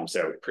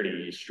 So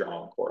pretty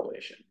strong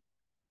correlation.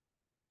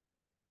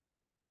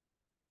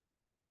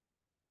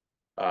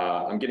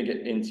 I'm going to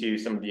get into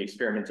some of the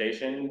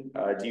experimentation.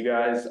 Do you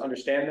guys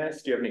understand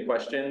this? Do you have any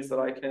questions that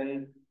I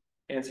can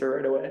answer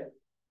right away?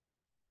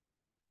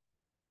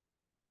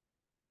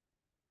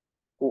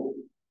 Cool.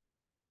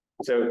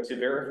 So to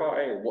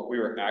verify what we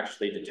were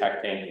actually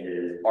detecting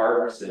is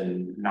arcs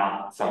and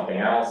not something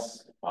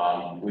else,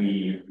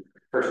 we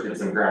first did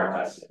some ground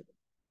testing.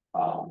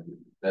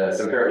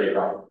 Some fairly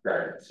rough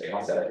ground testing,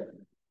 I'll say.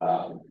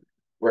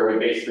 Where we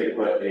basically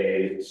put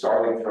a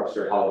Starlink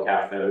thruster hollow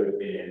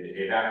cathode in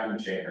a vacuum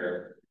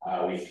chamber.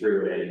 We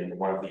threw in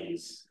one of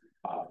these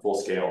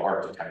full-scale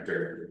arc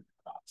detector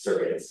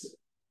circuits,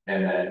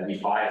 and then we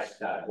biased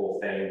that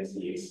whole thing to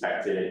the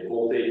expected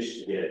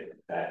voltage to get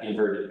that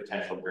inverted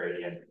potential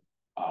gradient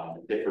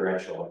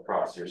differential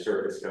across your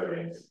surface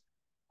coatings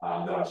that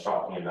I was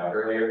talking about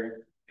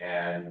earlier,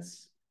 and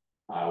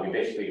we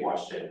basically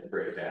watched it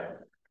break down.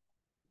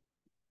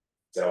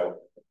 So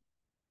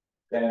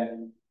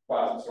then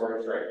plasma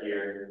source right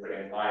here,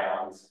 putting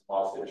ions,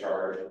 positive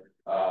charge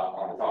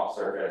on the top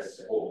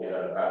surface, holding it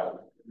at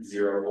about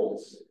 0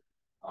 volts.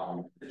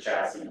 The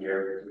chassis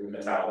here, the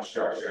metallic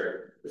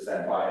structure, is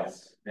then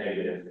biased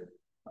negative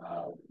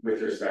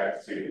with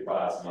respect to the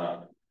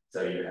plasma.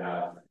 So you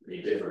have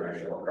the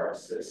differential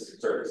across this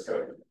surface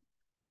coating.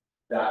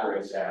 That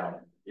breaks down,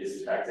 is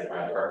detected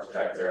by the arc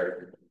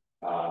detector.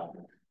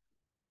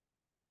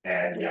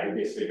 And yeah, we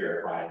basically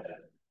verified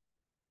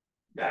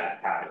that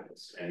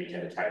happens, and we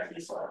can detect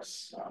these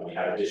arcs. We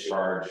have a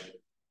discharge.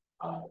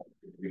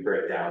 We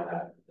break down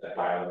that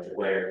dielectric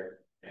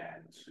layer,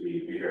 and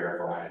we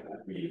verify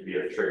that we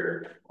have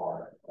triggered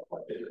our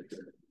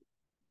detector.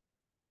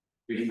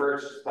 We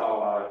first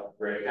saw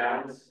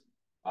breakdowns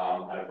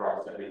at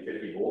approximately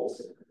 50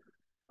 volts.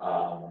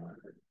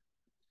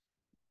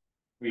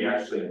 We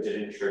actually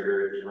didn't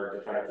trigger the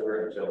arc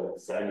detector until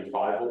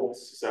 75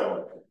 volts.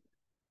 So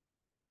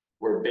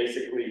we're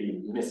basically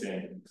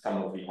missing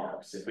some of the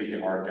arcs. If we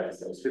can arc at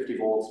those 50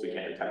 volts, we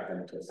can't detect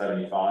them until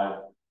 75.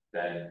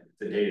 Then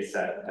the data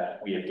set that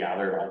we have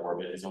gathered on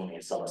orbit is only a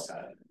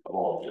subset of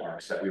all of the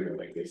arcs that we were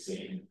likely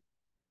seeing.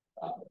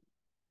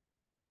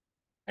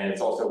 And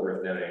it's also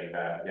worth noting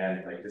that,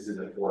 again, like this is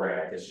a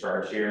 4-amp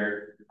discharge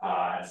here.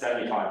 At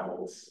 75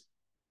 volts,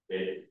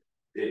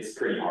 it's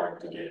pretty hard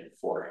to get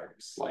 4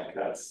 amps. Like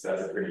that's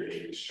a pretty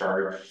big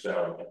discharge.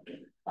 So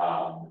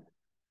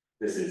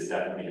this is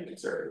definitely a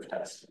conservative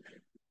test.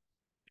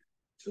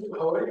 So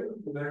how are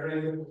you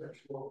measuring the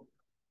potential?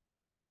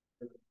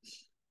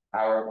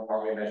 How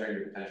are we measuring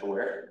the potential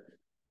where?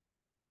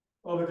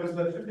 Well, because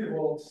the 50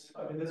 volts,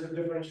 I mean, there's a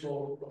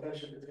differential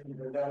potential between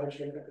the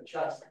dielectric and the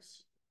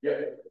chassis. Yeah.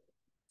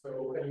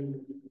 So,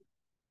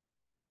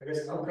 I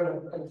guess I'm kind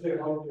of unclear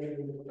how to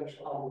measure the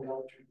potential on the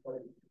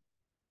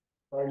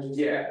dielectric.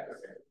 Yeah.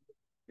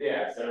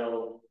 Yeah.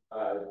 So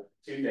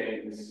two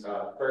things.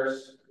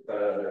 First,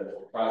 the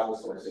plasma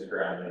source is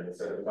grounded,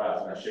 so the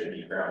plasma should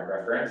be ground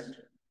referenced.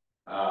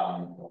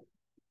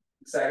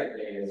 Second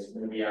thing is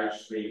when we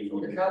actually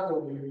the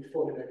cathode will be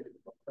fully negative.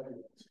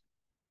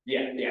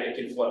 Yeah, it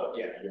can float.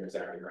 Yeah, you're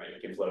exactly right.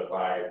 It can float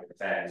by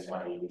 10,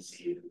 20, we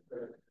see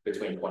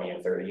between 20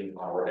 and 30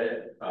 on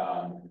orbit.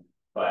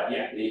 But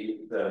yeah,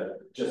 the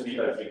just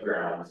because you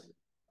ground,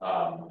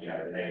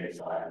 the negative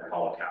side of the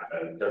hollow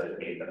cathode doesn't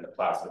mean that the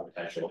plasma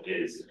potential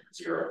is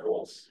 0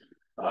 volts.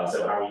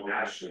 So how we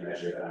actually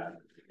measure that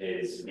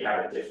is we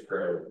have a diff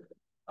probe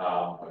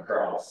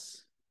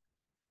across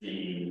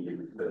the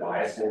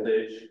bias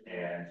voltage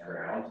and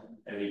ground,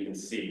 and we can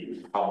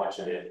see how much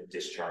of it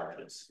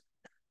discharges.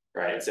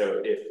 Right,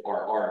 so if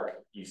our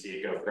arc, you see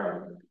it go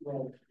from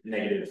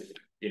negative,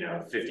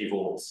 50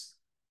 volts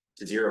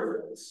to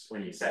 0 volts.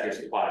 When you set your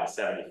supply to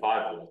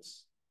 75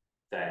 volts,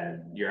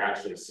 then you're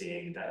actually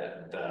seeing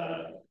that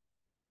the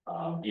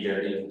either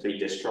an incomplete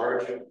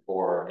discharge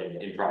or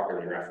an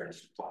improperly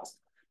referenced plasma.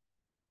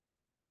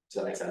 Does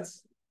that make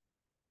sense?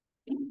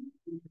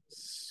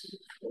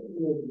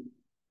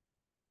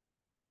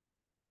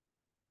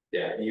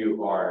 Yeah,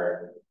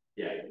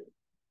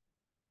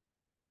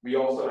 we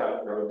also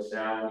have probes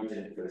now, we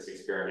did for this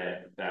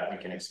experiment, that we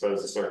can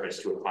expose the surface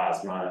to a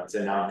plasma. It's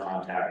a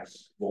non-contact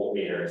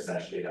voltmeter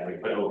essentially that we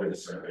put over the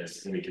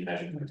surface, and we can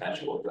measure the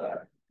potential of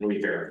that. And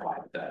we verify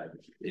that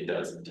it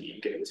does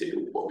indeed get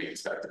to what we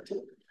expect it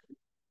to.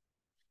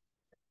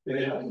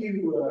 And how do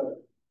you,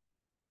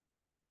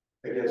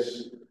 I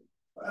guess,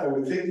 I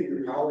would think that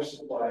your power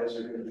supplies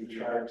are going to be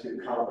trying to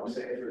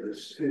compensate for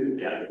this too.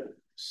 Yeah.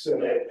 So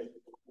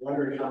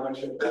wondering how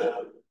much of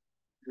that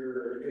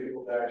you're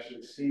able to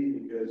actually see,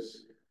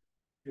 because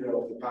if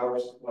the power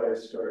supply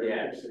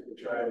started basically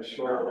trying to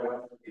short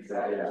out.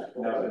 Exactly. Yeah.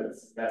 No,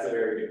 that's a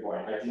very good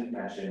point. I didn't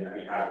mention that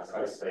we have this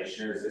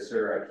isolation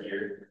resistor right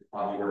here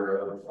on the order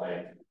of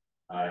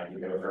you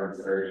go from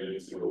 30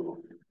 to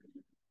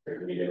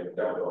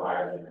don't go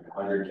higher than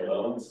 100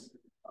 kiloohms.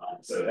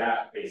 So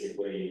that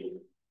basically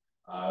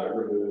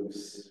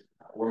removes.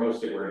 We're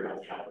mostly worried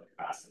about the output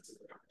capacitance of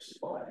the power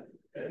supply.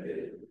 And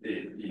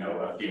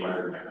a few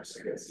hundred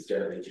microseconds is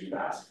generally too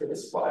fast for the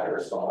supply to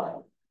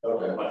respond.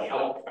 Okay. But the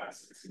output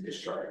capacitance can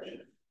discharge.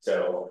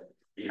 So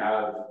you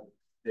have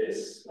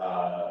this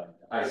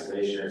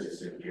isolation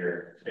resistor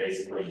here to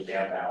basically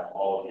damp out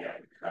all of the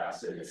output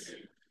capacitance.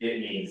 It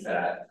means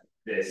that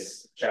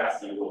this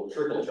chassis will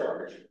trickle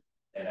charge,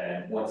 and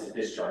then once it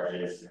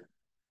discharges,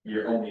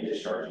 you're only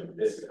discharging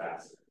this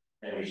capacitor.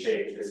 And we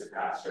shape this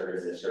capacitor,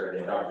 resistor, and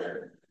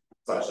inductor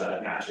such that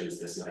it matches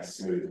this nice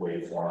smooth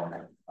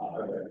waveform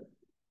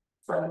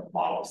from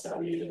models that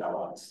we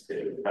developed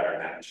to better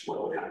match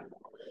what we have.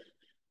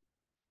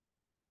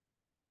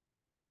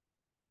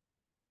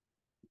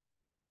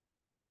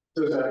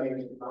 Does that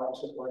mean power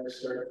supplies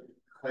start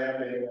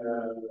clamping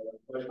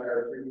much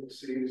higher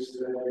frequencies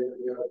than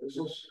the other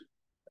business?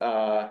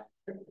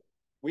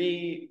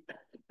 We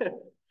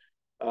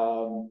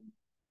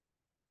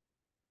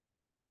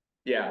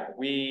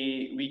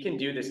can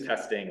do this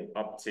testing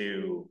up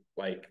to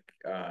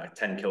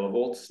 10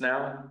 kilovolts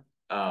now.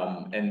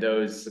 And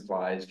those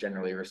supplies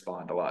generally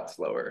respond a lot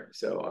slower.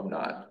 So I'm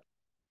not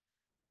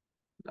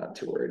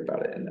too worried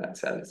about it in that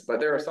sense. But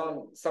there are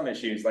some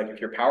issues, like if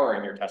you're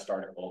powering your test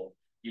article,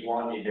 you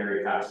want a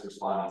very fast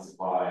responding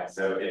supply.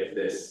 So if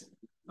this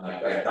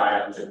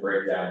dielectric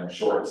breakdown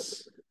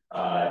shorts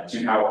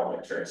two power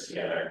electrodes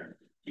together,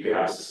 you could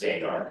have a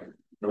sustained arc.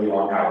 We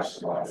want power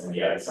supplies on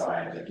the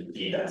outside that can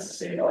feed that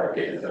sustained arc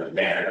in a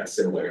manner that's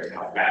similar to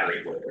how a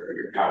battery would, or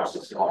your power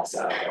system on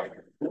satellite.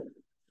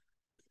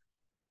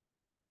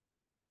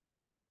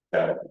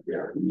 So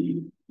yeah,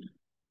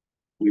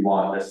 we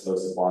want this slow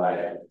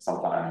supply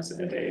sometimes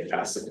and a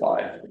fast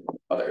supply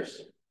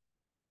others.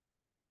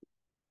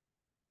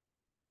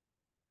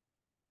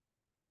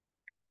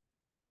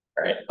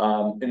 All right,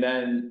 and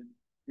then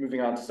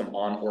moving on to some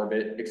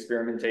on-orbit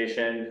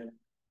experimentation.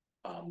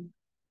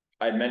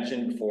 I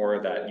mentioned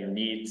before that you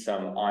need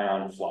some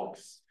ion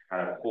flux,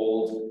 kind of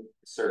hold the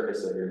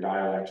surface of your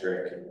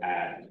dielectric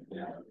at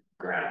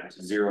ground,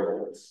 0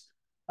 volts.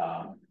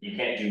 You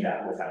can't do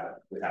that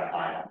without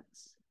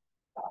ions.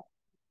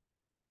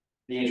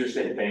 The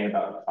interesting thing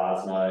about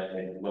plasma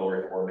in low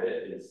Earth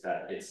orbit is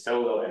that it's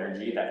so low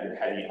energy that your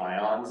heavy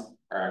ions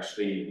are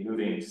actually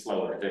moving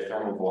slower. Their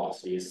thermal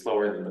velocity is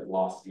slower than the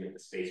velocity of the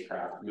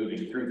spacecraft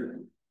moving through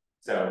them.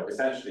 So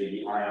essentially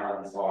the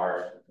ions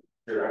are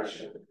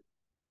directional.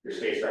 Your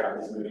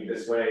spacecraft is moving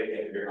this way,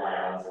 and your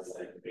ions is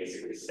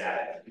basically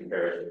static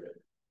compared to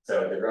it.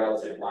 So the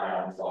relative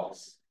ion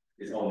flux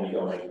is only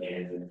going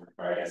in,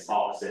 or I guess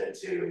opposite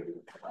to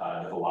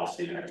the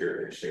velocity vector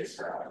of your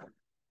spacecraft.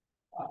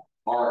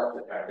 Our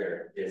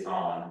detector is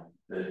on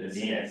the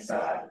zenith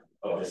side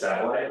of the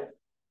satellite.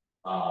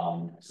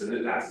 So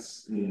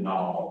that's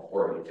nominal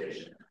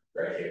orientation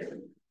right here.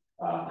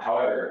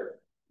 However,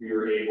 we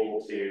were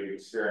able to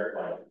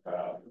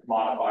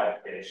modify the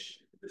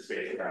pitch of the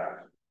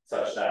spacecraft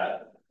such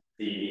that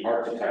the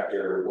arc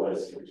detector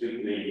was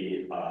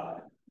completely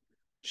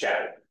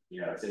shattered.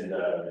 It's in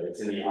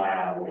the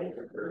ion wave,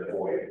 or the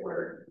void,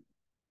 where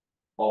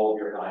all of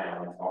your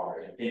ions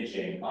are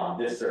impinging on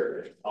this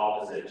surface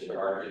opposite to the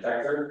arc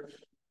detector.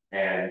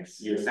 And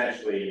you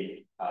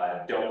essentially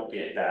don't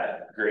get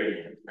that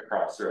gradient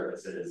across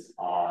surfaces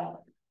on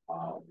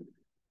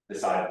the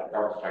side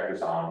our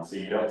detector's on, so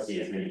you don't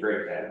see as many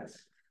breakdowns.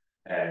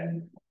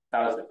 And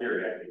that was the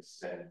theory, at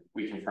least, and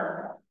we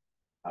confirmed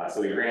that.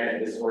 So we ran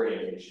at this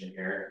orientation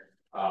here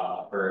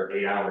for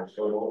 8 hours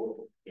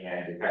total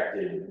and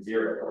detected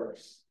 0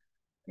 arcs.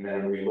 And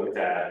then we looked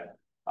at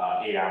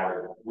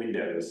 8-hour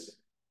windows,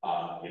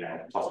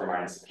 plus or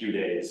minus a few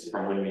days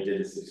from when we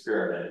did this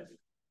experiment.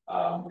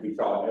 We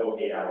saw no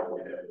 8-hour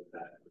window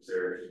that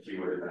observed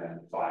fewer than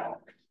 5.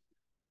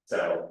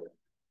 So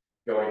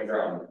going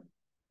from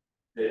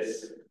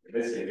this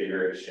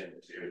configuration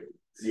to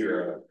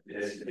 0 in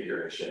this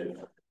configuration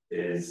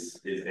is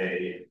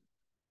a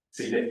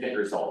significant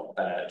result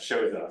that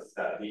shows us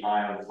that the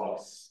ion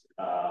flux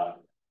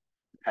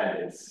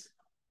dependence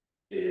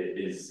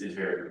is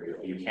very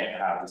real. You can't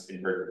have this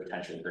inverted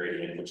potential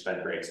gradient, which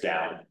then breaks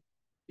down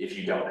if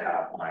you don't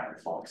have ion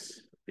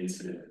flux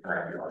incident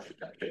around your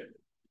architecture.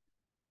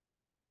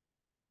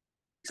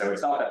 So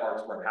it's not that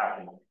arcs weren't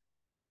happening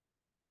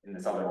in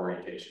this other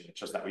orientation, it's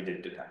just that we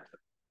didn't detect them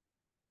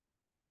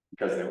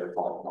because they were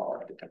falling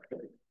apart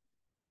architecturally.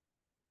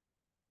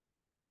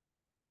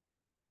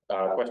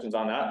 Questions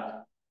on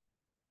that?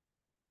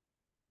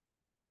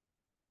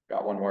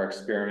 Got one more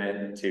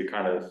experiment to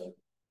kind of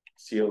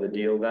seal the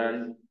deal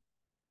then.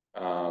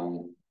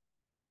 And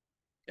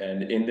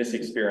in this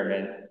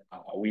experiment,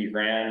 we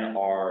ran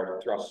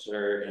our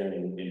thruster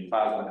in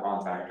plasma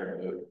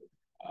contactor mode.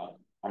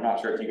 I'm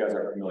not sure if you guys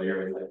are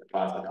familiar with the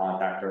plasma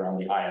contactor on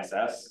the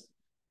ISS,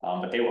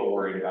 but they were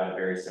worried about a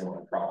very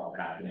similar problem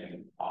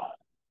happening on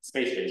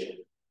space station.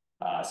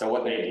 So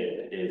what they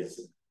did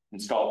is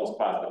install this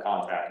plasma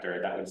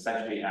contactor that would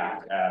essentially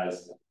act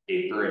as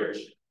a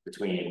bridge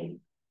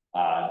between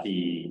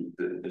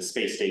the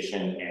space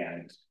station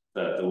and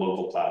the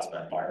local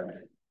plasma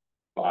environment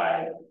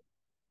by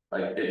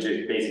it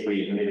just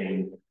basically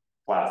emitting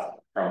plasma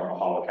from a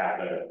hollow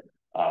cathode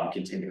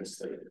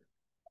continuously.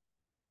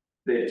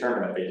 They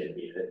determined that they didn't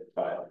need it,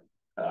 but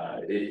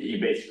you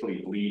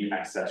basically bleed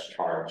excess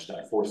charge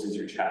that forces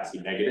your chassis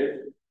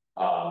negative,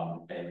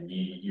 and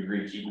you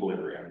reach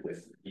equilibrium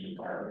with the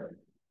environment.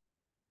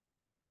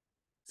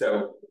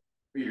 So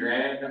we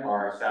ran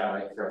our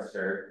satellite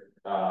thruster,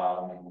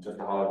 just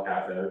a hollow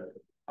cathode,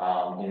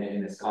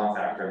 in this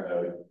contactor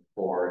mode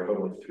for a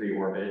total of 3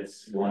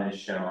 orbits. One is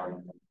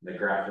shown in the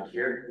graphic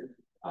here.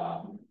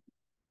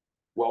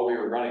 While we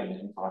were running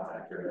in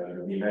contactor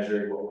mode, we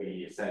measured what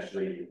we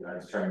essentially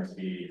determined to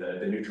be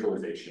the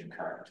neutralization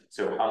current.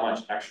 So how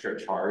much extra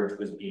charge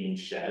was being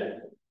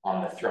shed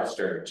on the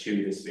thruster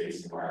to the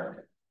space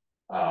environment.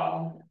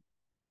 And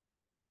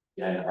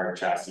our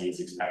chassis is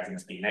expecting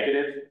to be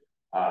negative.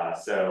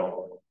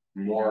 So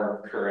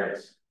more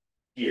current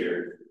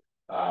here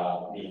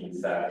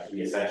means that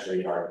we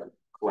essentially are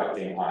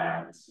collecting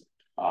ions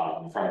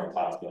from the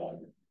plasma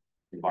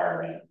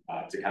environment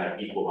to kind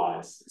of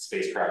equalize the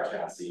spacecraft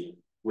chassis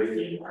with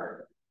the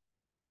environment.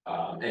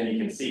 And you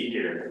can see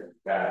here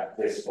that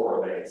this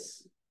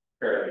correlates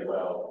fairly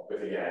well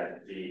with,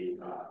 again, the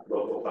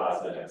local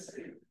plasma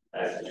density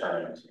as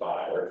determined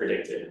by or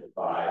predicted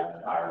by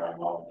the IRM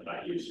model that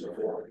I used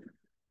before.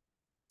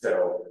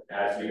 So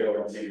as we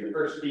go into the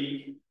first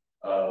peak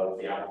of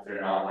the Appleton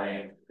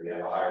Anomaly, we have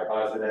a higher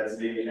plasma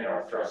density, and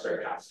our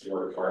thruster has to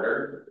work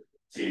harder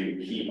to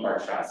keep our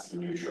chassis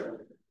neutral.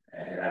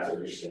 And that's what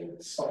you're seeing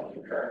with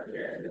spiking current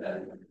here. And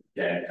then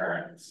again,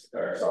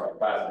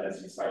 plasma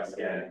density spikes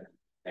again,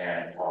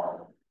 and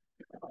our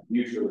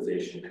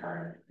neutralization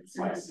current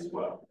spikes as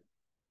well.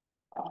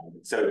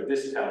 So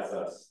this tells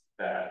us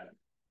that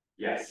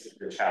yes,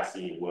 the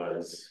chassis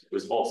was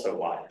also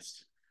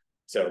biased.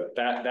 So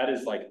that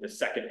is like the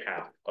second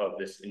half of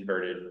this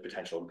inverted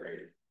potential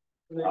gradient.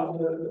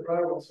 The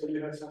prior one, so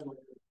you had something like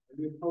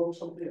you probe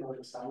something like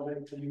a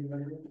satellite to you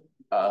measure?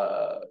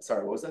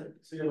 Sorry, what was that?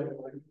 So you're like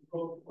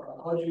probe,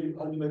 how do you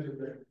measure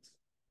that?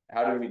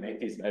 How do we make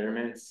these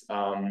measurements?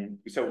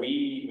 So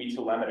we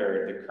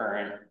telemeter the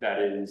current that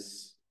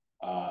is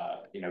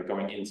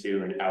going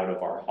into and out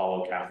of our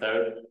hollow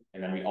cathode,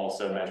 and then we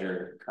also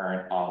measure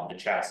current on the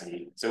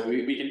chassis. So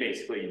we can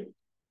basically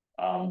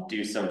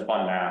do some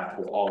fun math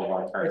with all of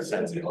our current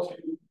sensors.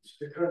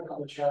 The current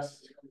on the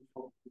chassis is coming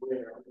from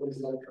where? What is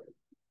that?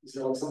 Is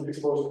there like something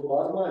exposed to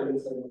plasma?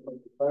 Is it like a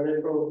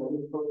fire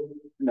probe?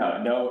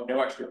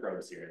 No extra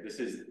probes here. This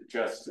is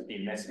just a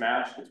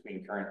mismatch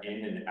between current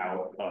in and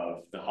out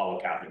of the hollow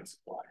cathode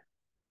supply.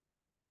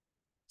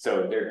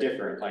 So they're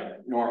different.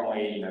 Like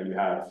normally, you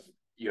have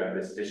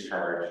this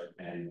discharge,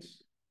 and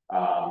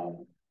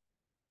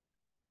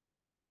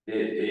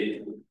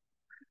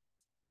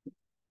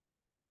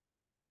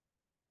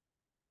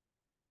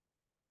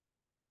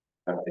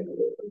I think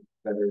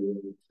better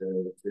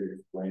to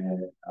explain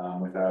it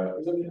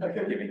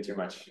without giving too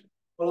much.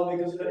 Well,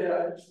 because I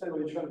understand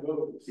where you're trying to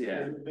go with this.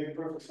 Yeah. It makes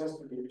perfect sense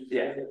to me.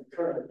 Yeah. The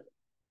current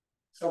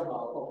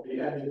somehow of the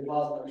ambient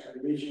plasma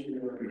actually reaching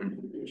your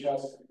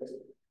chassis.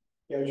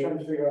 Yeah, you're trying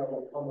to figure out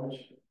like how much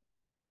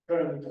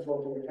current to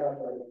flow through the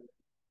cathode.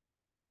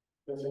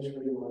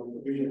 essentially,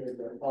 the vision is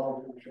the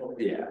problem control.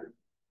 Yeah.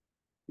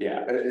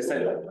 Yeah,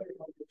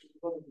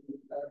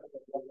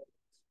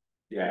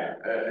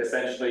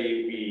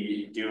 essentially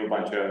we do a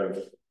bunch of,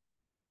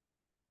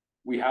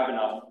 we have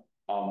enough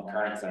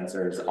current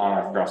sensors on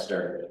our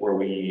thruster where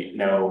we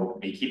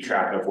keep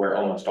track of where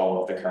almost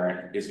all of the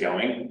current is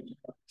going.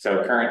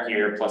 So current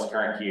here plus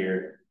current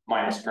here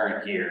minus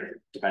current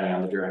here, depending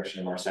on the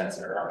direction of our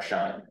sensor, are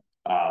shown,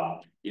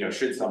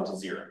 should sum to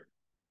 0.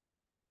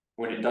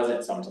 When it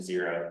doesn't sum to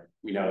 0,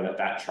 we know that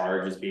that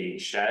charge is being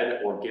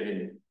shed or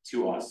given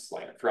to us,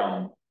 like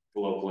from the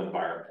local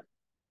environment.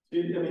 So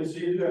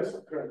you do have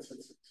some current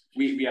sensors.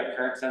 We have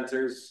current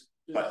sensors,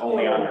 but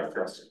only on our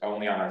thruster.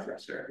 Only on our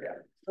thruster. Yeah.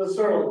 The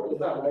circle is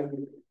that like.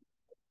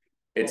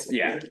 It's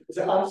yeah. It's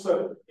an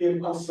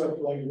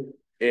uncircling.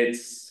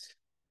 It's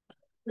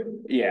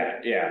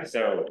yeah.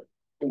 So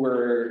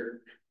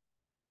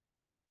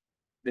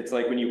it's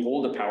like when you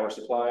hold a power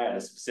supply at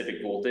a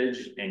specific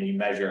voltage and you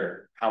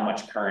measure how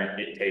much current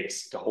it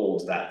takes to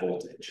hold that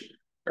voltage,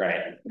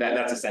 right?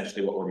 That's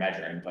essentially what we're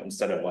measuring, but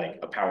instead of like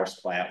a power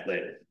supply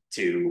outlet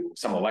to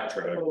some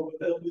electrode,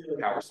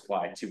 power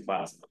supply to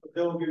plasma.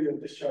 They'll give you a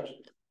discharge.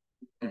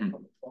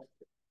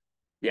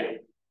 Yeah.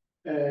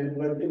 And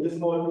but in this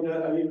mode,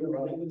 are you even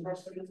running the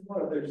thruster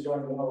anymore, or they're just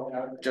running the hollow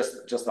cathode?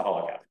 Just the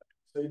hollow cathode.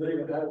 So you don't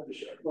even have the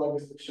discharge. Well, I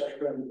guess the discharge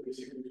current is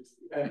basically just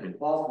the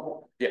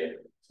plasma. Yeah.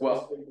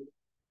 Well,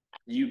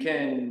 you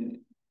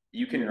can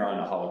run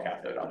a hollow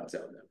cathode on its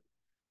own.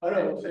 I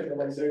don't know, I'm saying, but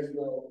like there's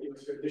no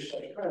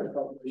discharge current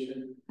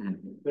calculation.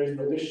 There's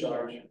no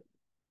discharge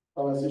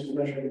unless you're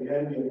measuring the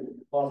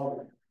ambient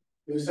plasma.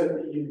 You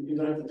said you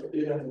don't have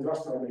to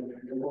thrust on anything.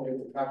 You only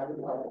have to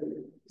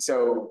cathode.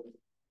 So,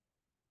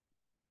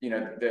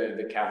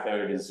 the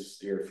cathode is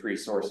your free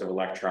source of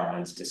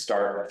electrons to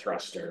start a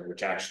thruster,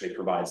 which actually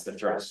provides the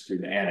thrust through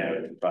the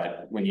anode.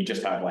 But when you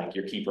just have like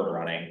your keeper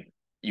running,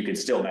 you can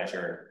still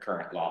measure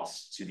current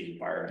loss to the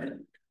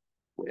environment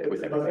with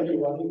everything. Are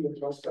you running the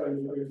thruster? Are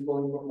you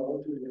flowing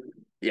propellant through the?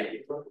 Yeah.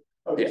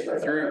 Okay,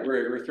 yeah.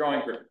 We're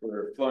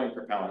flowing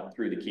propellant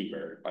through the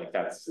keeper. Like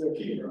that's the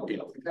keeper. Okay.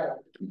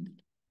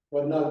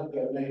 But not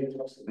the main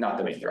thruster. Not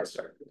the main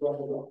thruster.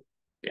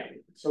 Yeah.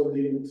 So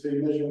you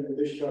measure the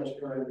discharge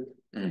current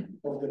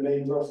of the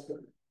main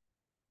thruster.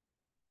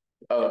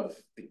 Of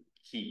the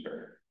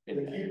keeper. The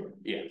keeper.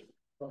 Yeah.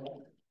 Okay.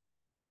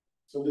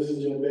 So this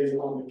is just based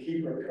on the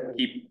keeper current.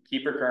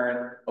 Keeper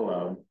current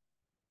alone,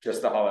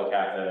 just the hollow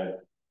cathode,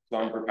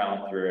 flowing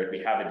propellant through it. We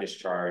have a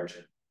discharge,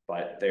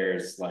 but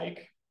there's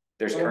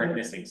current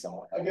missing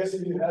somewhere. I guess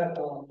if you had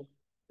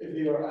if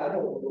your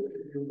anode,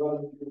 if you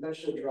run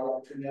potential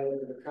drop to the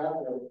other of the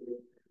cathode,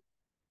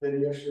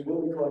 then you actually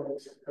will be collecting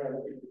some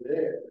current into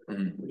there,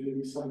 which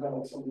would be some kind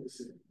of something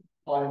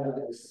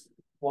ionized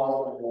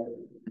plasma.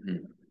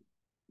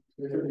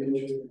 It could be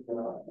interesting.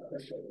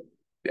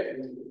 Yeah.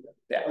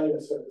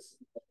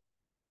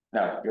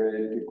 No,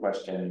 good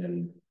question,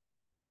 and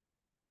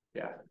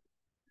yeah,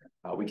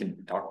 we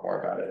can talk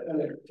more about it.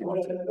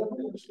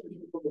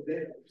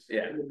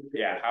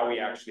 Yeah, how we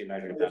actually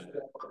measure that.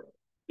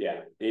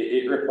 Yeah,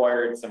 it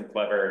required some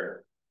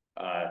clever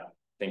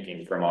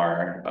thinking from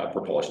our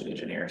propulsion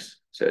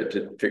engineers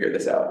to figure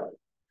this out.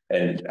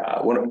 And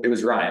it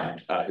was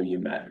Ryan who you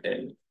met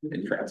in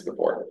France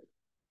before.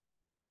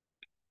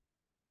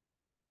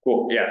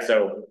 Cool. Yeah.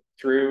 So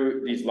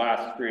through these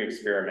last 3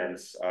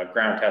 experiments,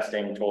 ground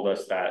testing told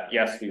us that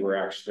yes, we were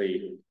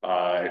actually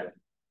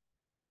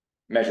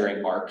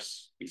measuring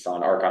arcs. We saw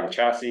an arc on the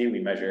chassis. We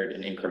measured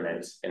an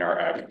increment in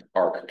our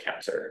arc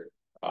counter.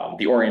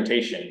 The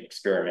orientation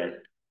experiment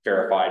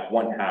verified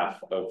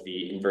 1/2 of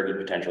the inverted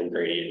potential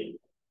gradient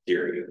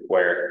theory,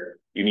 where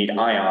you need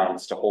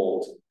ions to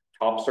hold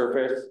top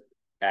surface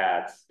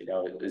at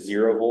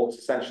 0 volts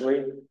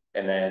essentially.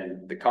 And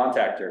then the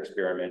contactor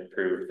experiment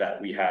proved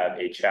that we have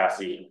a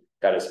chassis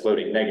that is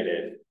floating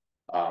negative,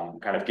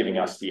 kind of giving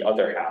us the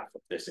other half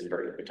of this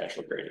inverted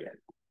potential gradient.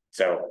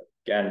 So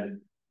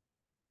again,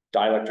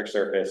 dielectric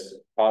surface,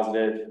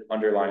 positive,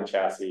 underlying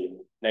chassis,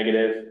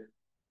 negative,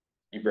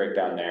 you break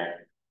down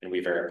there, and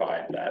we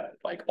verified that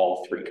like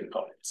all 3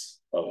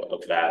 components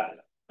of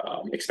that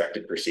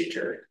expected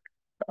procedure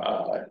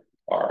are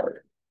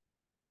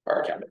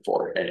accounted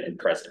for and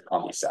present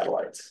on these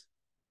satellites.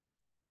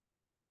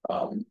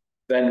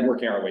 Then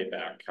working our way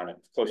back kind of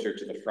closer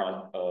to the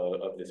front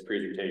of this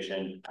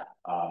presentation,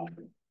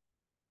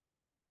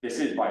 this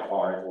is by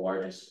far the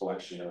largest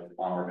collection of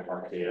on-orbit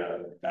arc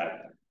data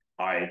that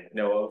I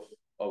know of.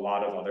 A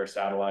lot of other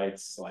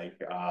satellites, like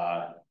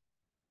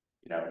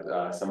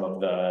some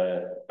of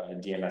the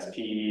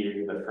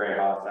DMSP, the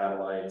Freyja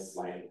satellites,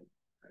 like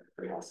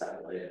Freyja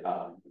satellite,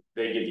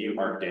 they give you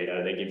arc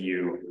data. They give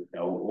you,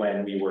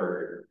 when we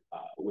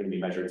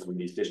measured some of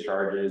these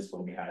discharges,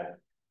 when we had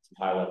some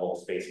high-level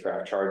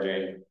spacecraft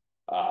charging,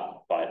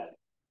 but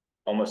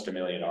almost 1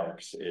 million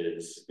arcs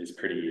is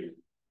pretty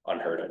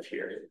unheard of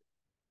here.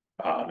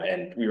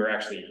 And we were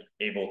actually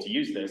able to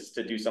use this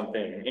to do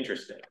something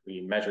interesting.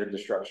 We measured the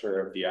structure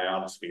of the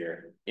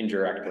ionosphere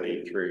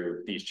indirectly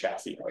through these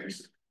chassis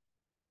arcs.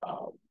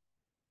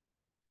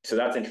 so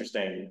that's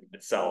interesting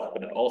itself,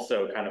 but it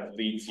also kind of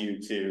leads you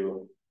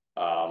to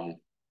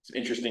some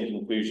interesting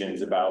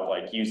conclusions about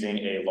like using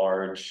a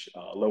large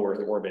low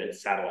Earth orbit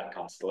satellite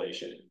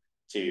constellation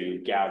to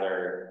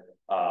gather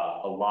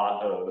a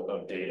lot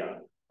of data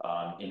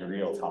in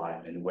real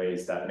time in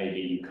ways that maybe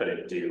you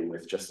couldn't do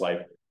with just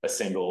like a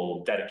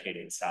single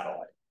dedicated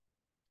satellite.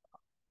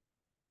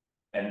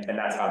 And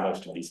that's how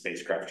most of these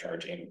spacecraft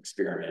charging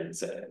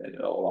experiments and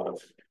a lot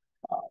of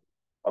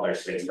other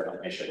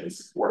spacecraft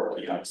missions work.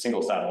 You have a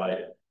single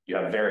satellite, you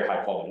have a very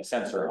high quality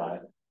sensor on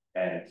it,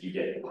 and you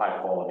get high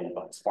quality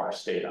but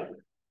sparse data.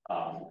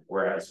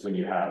 Whereas when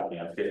you have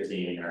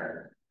 15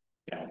 or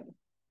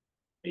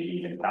maybe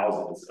even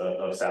thousands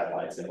of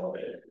satellites in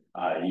orbit,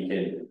 you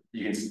can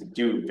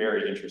do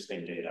very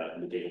interesting data,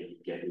 and the data you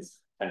get is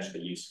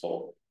potentially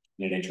useful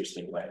in an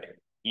interesting way,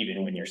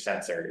 even when your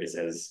sensor is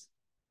as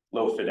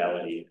low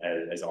fidelity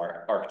as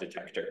our arc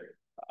detector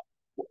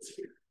was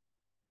here.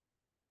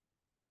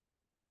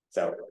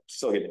 So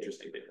still get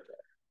interesting data there.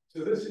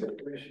 So this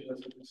information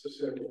doesn't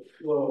necessarily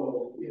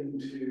flow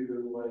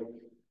into like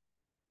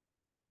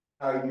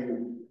how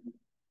you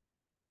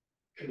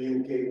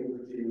communicate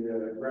with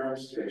the ground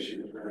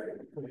station, right?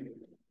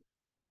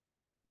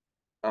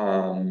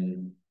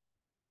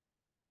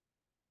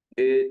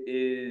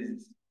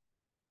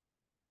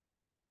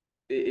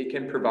 It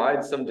can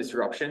provide some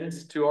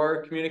disruptions to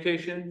our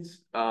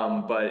communications,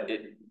 but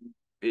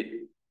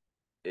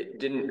it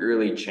didn't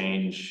really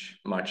change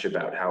much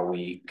about how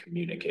we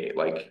communicate,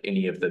 like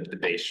any of the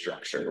base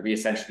structure. We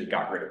essentially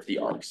got rid of the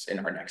arcs in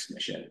our next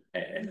mission,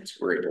 and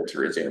we're able to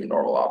resume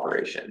normal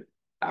operation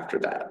after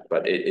that.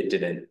 But it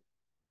didn't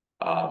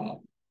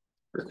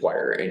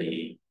require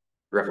any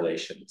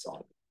revelations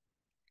on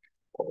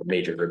or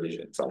major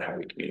revisions on how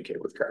we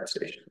communicate with ground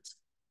stations.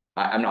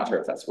 I'm not sure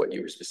if that's what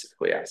you were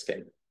specifically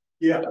asking.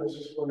 Yeah, I was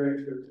just wondering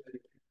if there's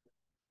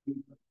any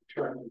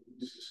trying to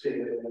use the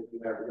data in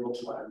that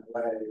real-time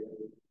way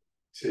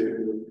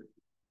to,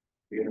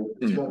 and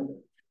I'm not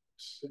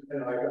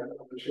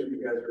sure if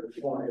you guys are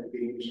flying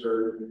beams or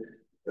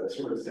that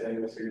sort of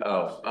thing.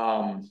 Oh,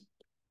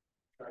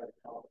 trying to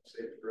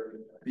compensate for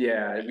everything.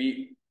 Yeah,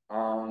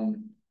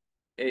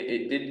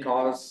 it did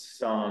cause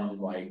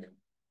some like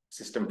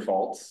system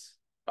faults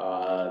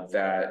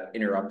that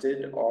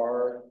interrupted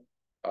our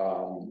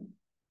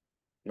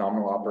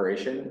nominal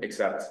operation,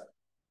 except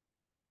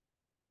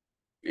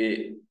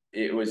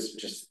it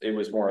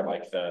was more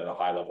like the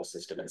high level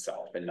system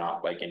itself and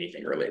not like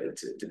anything related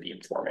to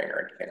beamforming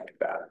or anything like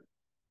that.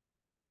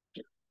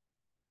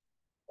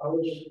 I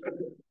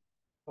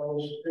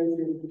was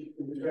thinking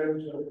in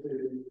terms of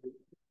the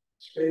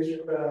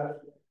spacecraft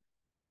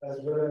as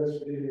well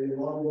as the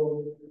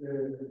onboard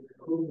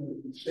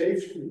equipment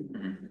safety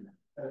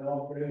and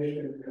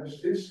operation.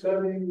 Has this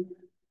study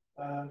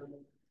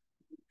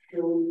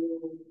shown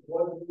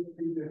what would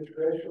be the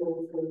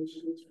threshold, for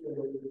instance,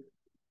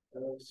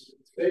 for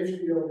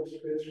safety of the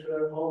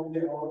spacecraft? How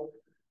many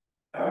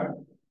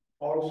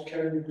hours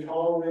can you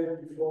tolerate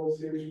before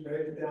things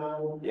break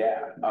down?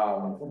 Yeah.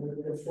 From the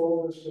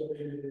performance of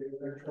the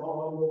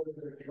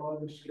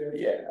electronic scale.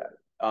 Yeah.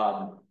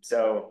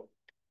 So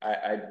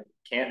I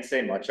can't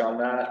say much on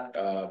that,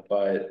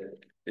 but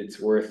it's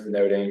worth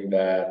noting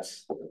that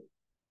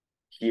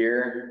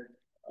here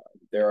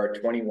there are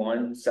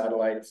 21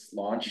 satellites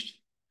launched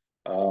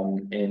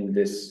in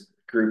this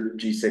group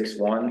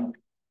G61,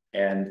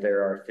 and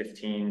there are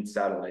 15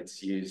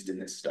 satellites used in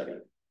this study.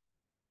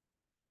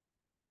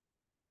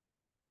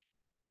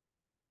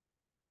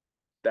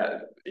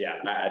 I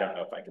don't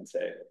know if I can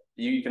say.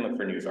 You can look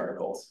for news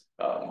articles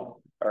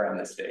around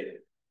this date.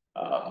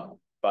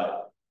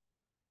 But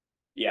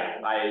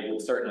yeah, I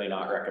would certainly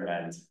not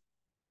recommend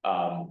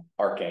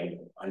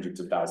arcing hundreds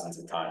of thousands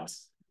of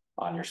times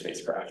on your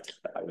spacecraft.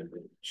 I would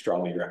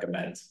strongly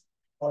recommend.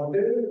 Are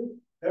there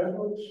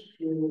efforts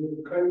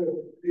to kind of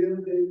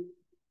build the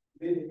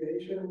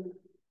mitigation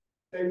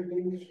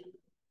techniques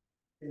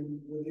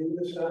within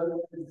the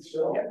satellite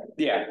itself?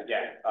 Yeah.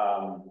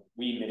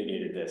 We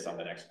mitigated this on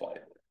the next flight.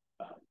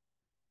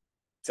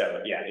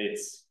 So yeah,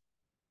 it's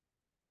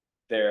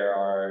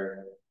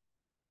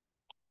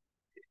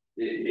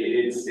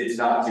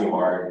not too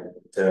hard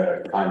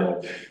to kind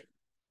of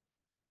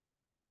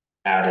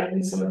add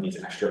in some of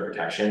these extra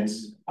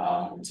protections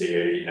to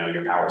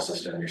your power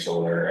system, your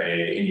solar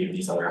array, any of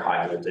these other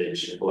high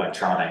voltage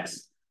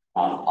electronics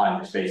on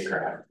your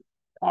spacecraft.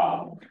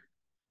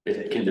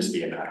 It can just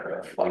be a matter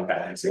of like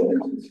balancing.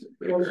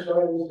 What size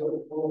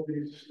of all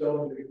these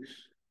Starlinks?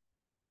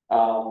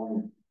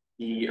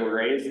 The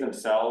arrays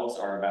themselves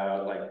are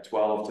about like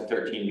 12 to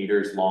 13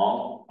 meters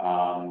long.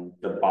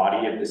 The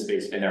body of the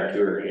space, and there are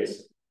 2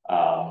 arrays.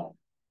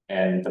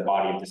 And the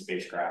body of the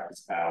spacecraft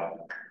is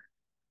about,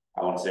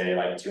 I want to say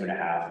like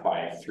 2.5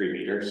 by 3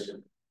 meters,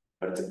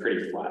 but it's a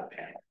pretty flat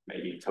panel.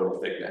 Maybe total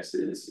thickness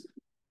is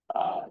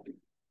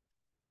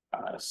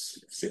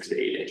 6 to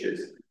 8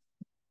 inches.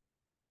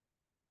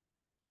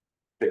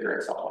 Thicker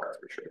in some parts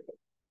for sure.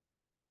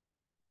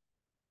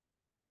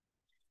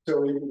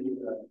 So in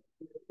the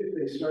if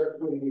they start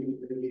putting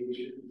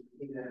mitigation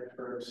in that,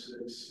 for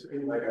instance,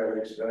 like I would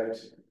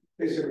expect,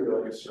 basically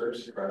like a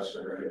surge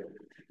suppressor, right?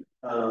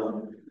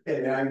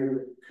 And now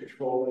you're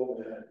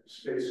controlling that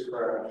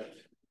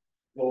spacecraft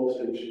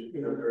voltage,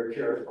 very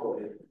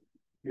carefully.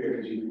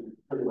 Because you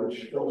pretty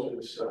much filter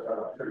this stuff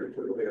out pretty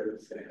quickly, I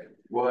would think.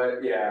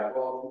 Well, yeah,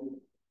 well,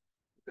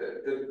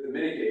 the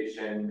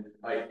mitigation,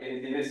 like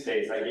in this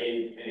case, I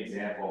gave an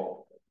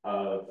example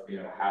of,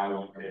 how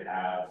you could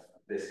have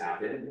this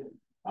happen.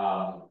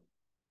 There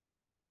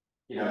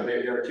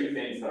are two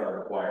things that are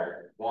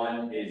required.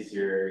 One is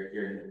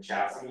your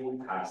chassis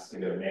has to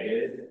go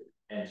negative,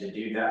 and to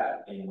do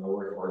that in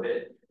lower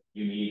orbit,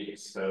 you need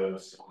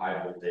exposed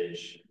high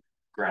voltage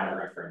ground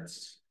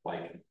referenced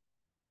like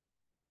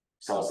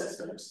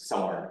subsystems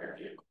somewhere in your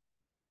vehicle.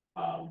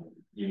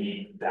 You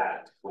need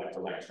that to collect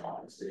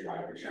electrons to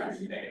drive your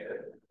chassis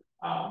negative.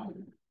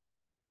 And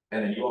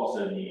then you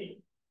also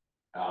need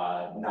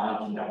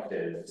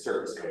non-conductive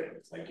surface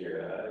coatings, like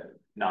your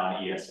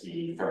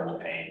non-ESP thermal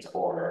paint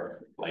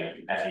or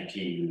like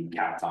FEP,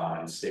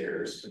 Kapton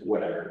stickers,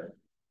 whatever,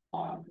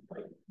 on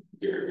like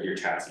your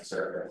chassis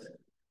surface.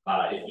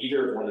 If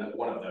either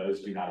one of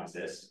those do not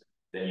exist,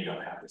 then you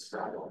don't have this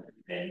problem,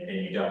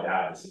 and you don't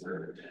have this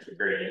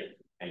gradient,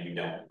 and you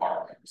don't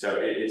arc. So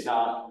it's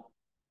not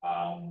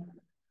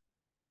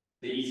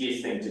the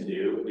easiest thing to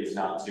do is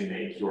not to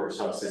make your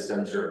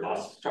subsystems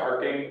robust to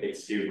arcing,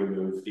 it's to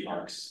remove the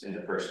arcs in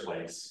the first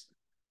place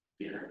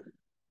here.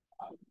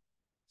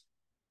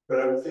 But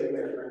I would think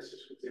that, for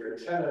instance, with your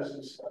antennas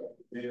and stuff,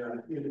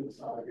 even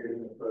it's not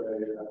good, but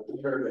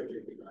very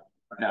big.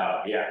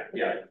 No, yeah.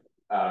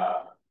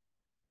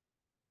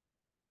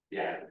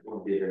 Yeah, it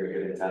would be a very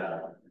good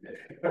antenna.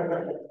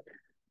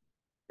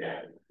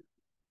 Yeah.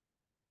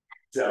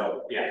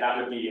 So yeah, that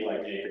would be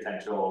like a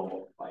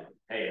potential, like,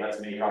 hey, let's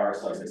make our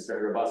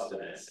subsystem robust to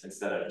this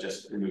instead of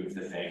just remove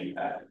the thing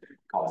that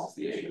causes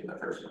the issue in the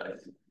first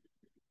place.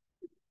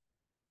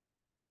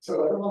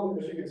 So I don't know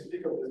if you can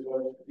speak of this,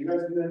 but you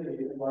guys do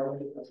any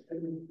environmental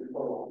testing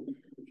before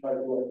try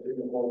to like do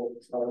the whole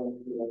Starlink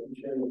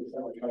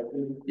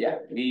Yeah,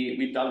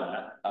 we've done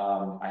that.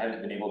 I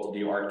haven't been able to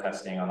do arc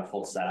testing on a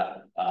full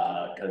set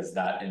because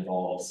that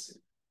involves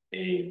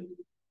I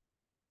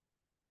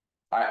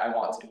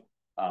want to.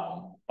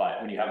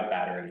 But when you have a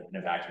battery in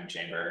a vacuum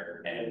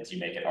chamber and you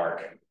make it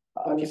arc,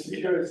 I'm just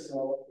curious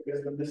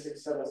because the missing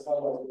set of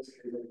satellites in this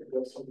case, I think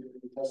that's something to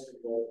be tested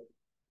that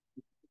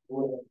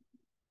would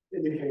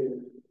indicate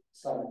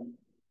some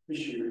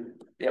issue.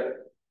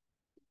 Yep.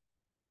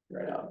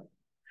 Right on.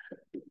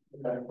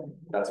 Okay.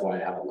 That's why I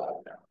have a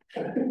lab now.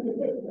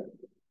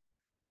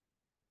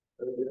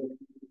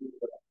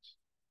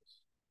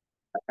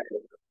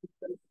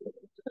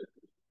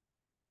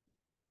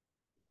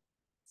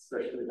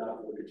 Especially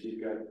not for the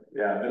cheap guy.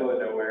 Yeah, middle of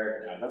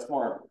nowhere. Yeah, that's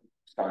more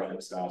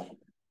Starship stuff.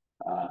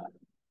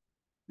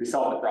 We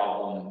solved the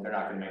problem. They're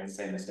not going to make the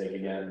same mistake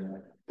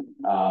again.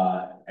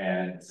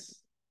 And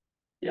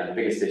yeah, the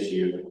biggest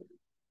issue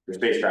for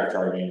spacecraft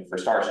charging for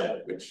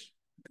Starship, which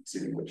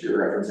what you're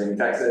referencing in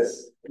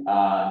Texas,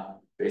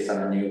 based on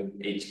our new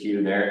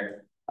HQ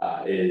there,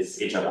 is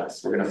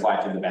HLS. We're going to fly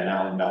through the Van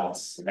Allen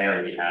belts.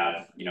 There we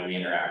have, we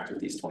interact with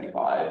these 20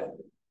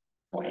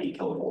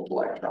 kilovolt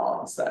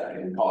electrons that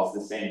can cause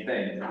the same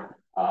thing.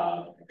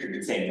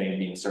 Same thing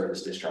being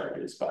surface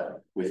discharges,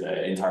 but with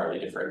an entirely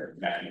different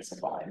mechanism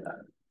behind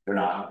them. They're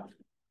not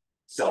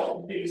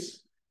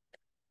self-induced.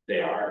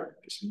 They are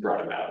just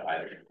brought about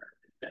by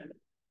the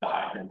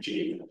high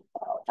energy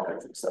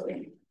particles that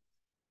we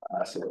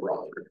sort of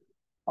brought through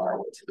our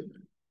way to the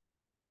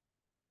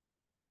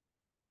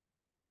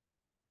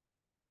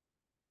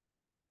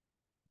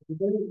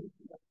moon.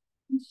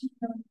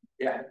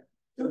 Yeah.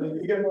 So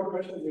you get more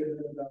questions here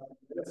than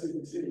that's you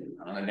can see.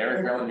 They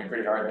were grilling me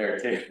pretty hard there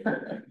too.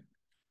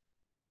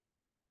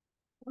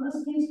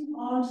 Once these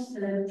arcs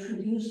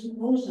produce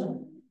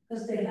ozone,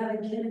 because they have a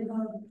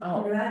chemical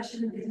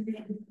interaction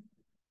between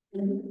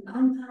the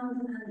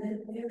compound and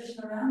the air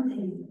surrounding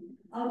you.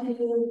 How do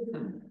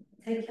you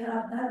take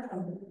care of that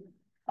problem?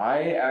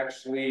 I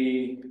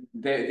actually,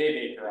 they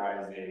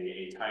vaporize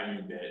a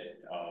tiny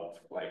bit of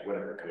like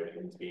whatever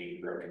coating is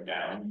being broken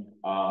down.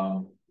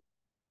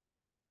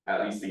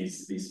 At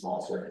least these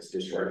small surface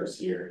discharges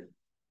here.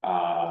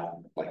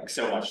 Like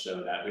so much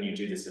so that when you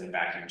do this in a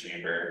vacuum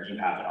chamber, you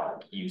have an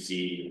arc, you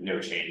see no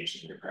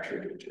change in your pressure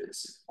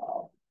gauges.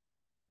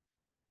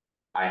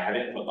 I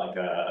haven't put like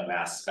a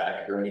mass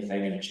spec or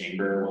anything in a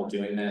chamber while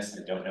doing this.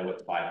 I don't know what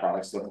the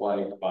byproducts look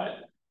like,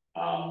 but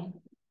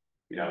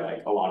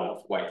like a lot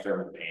of white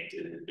thermal paint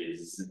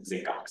is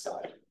zinc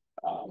oxide.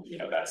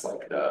 That's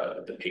like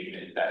the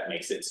pigment that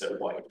makes it so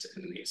white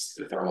and makes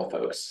the thermal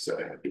folks so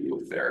happy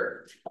with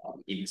their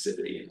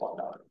emissivity and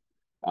whatnot.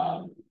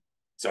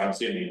 So I'm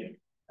assuming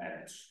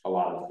that a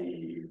lot of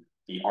the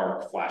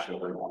arc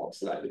flashover models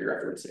that you're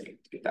referencing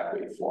to get that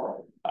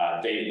waveform,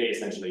 they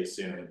essentially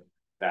assume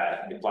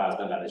that the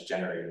plasma that is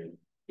generated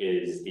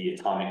is the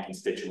atomic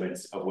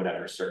constituents of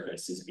whatever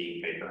surface is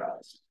being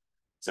vaporized.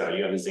 So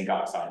you have the zinc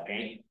oxide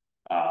paint,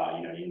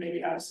 you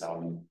maybe have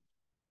some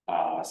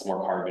some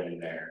more carbon in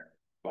there,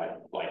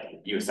 but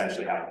like you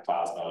essentially have a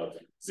plasma of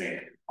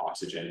zinc,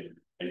 oxygen,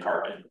 and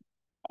carbon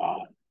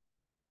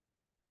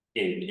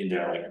in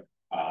their like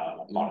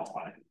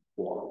monotonic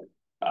form.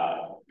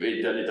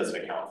 It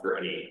doesn't account for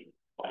any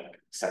like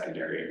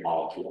secondary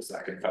molecules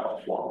that could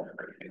form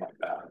or anything like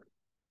that.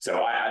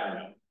 So I don't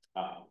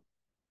know.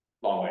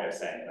 Long way of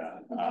saying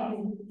that.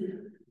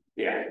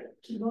 Yeah.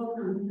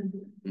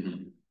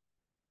 Mm-hmm.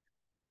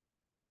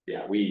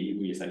 Yeah,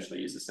 we essentially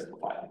use a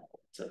simplified model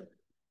to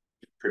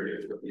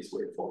predict what these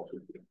waveforms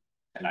would be,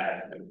 and I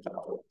haven't been done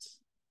otherwise.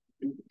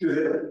 Do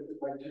they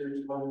like your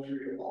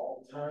telemetry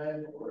all the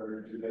time,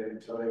 or do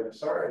they tell you,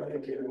 sorry, I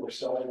think we're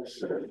selling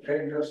this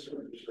paying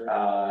customers?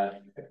 I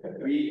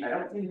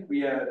don't think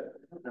we have,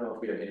 I don't know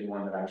if we have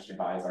anyone that actually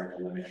buys our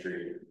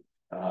telemetry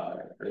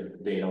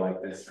data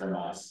like this from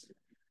us.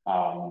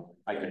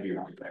 I could be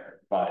wrong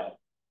there, but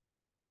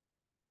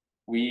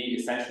we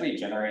essentially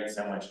generate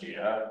so much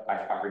data.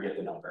 I forget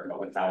the number, but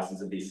with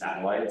thousands of these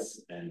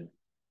satellites and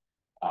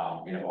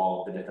you know,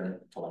 all of the different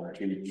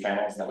telemetry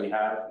channels that we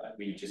have,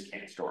 we just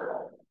can't store it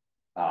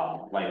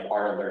all. Like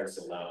our alerts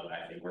alone,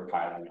 I think we're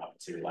piling up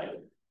to like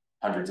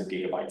hundreds of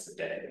gigabytes a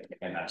day,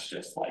 and that's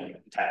just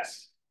like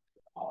text.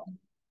 You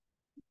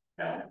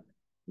know,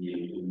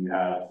 you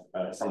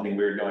have something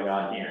weird going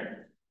on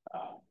here.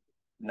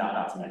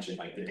 Not to mention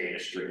like the data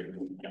stream,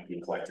 you know,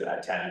 being collected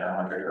at 10 or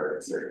 100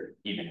 hertz or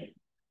even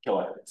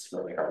kilohertz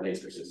for like our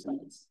laser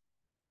systems.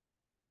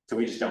 So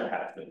we just don't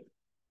have the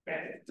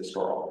bandwidth to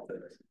store all of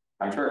this.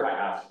 I'm sure if I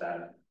asked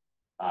them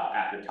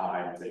at the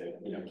time to,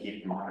 you know,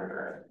 keep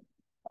monitoring,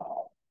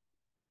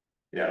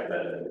 you know,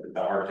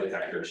 the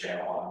architecture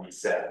channel on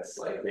these sets,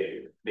 like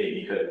they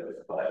maybe could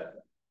have,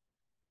 but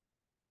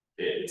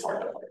it's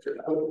hard to fight for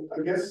that. But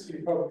I guess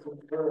you probably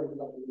confirm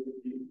that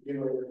you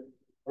know,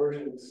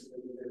 versions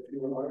of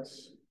fewer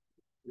arts.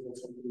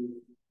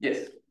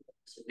 Yes,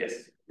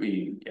 yes,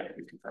 we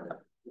confirm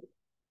that.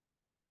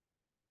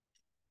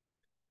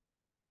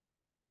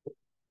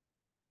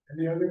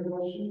 Any other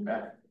questions?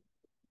 Yeah.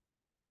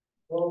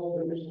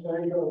 Well, there's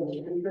thank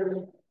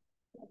you.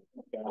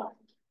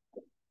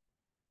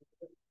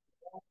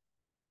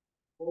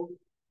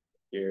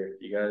 Here,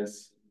 you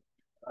guys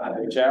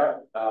reach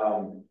out.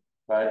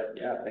 But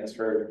yeah, thanks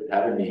for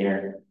having me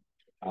here.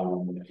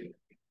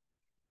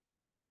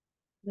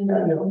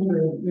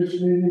 This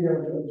meeting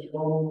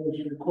is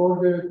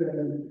recorded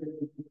and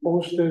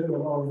posted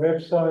on our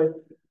website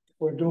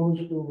for those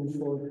who,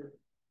 for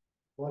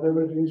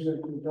whatever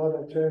reason, could not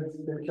attend,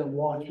 they can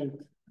watch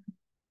it.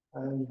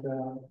 And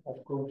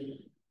of course,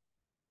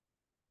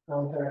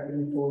 contact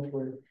info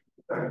for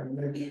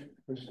Nick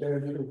was there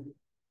too.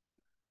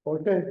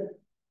 Okay.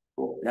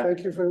 Cool. Yeah.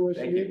 Thank you very much.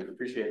 Thank Nick. you.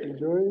 Appreciate it.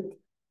 Enjoy it.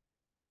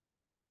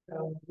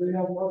 We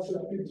have lots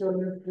of pizza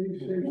there. Please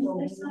say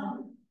something.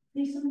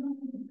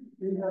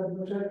 We have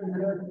to check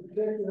that.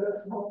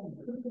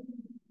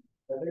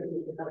 I think we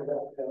can kind of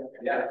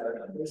Yeah.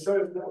 so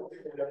it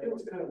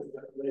was kind of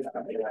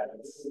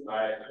I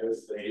was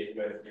late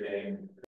with getting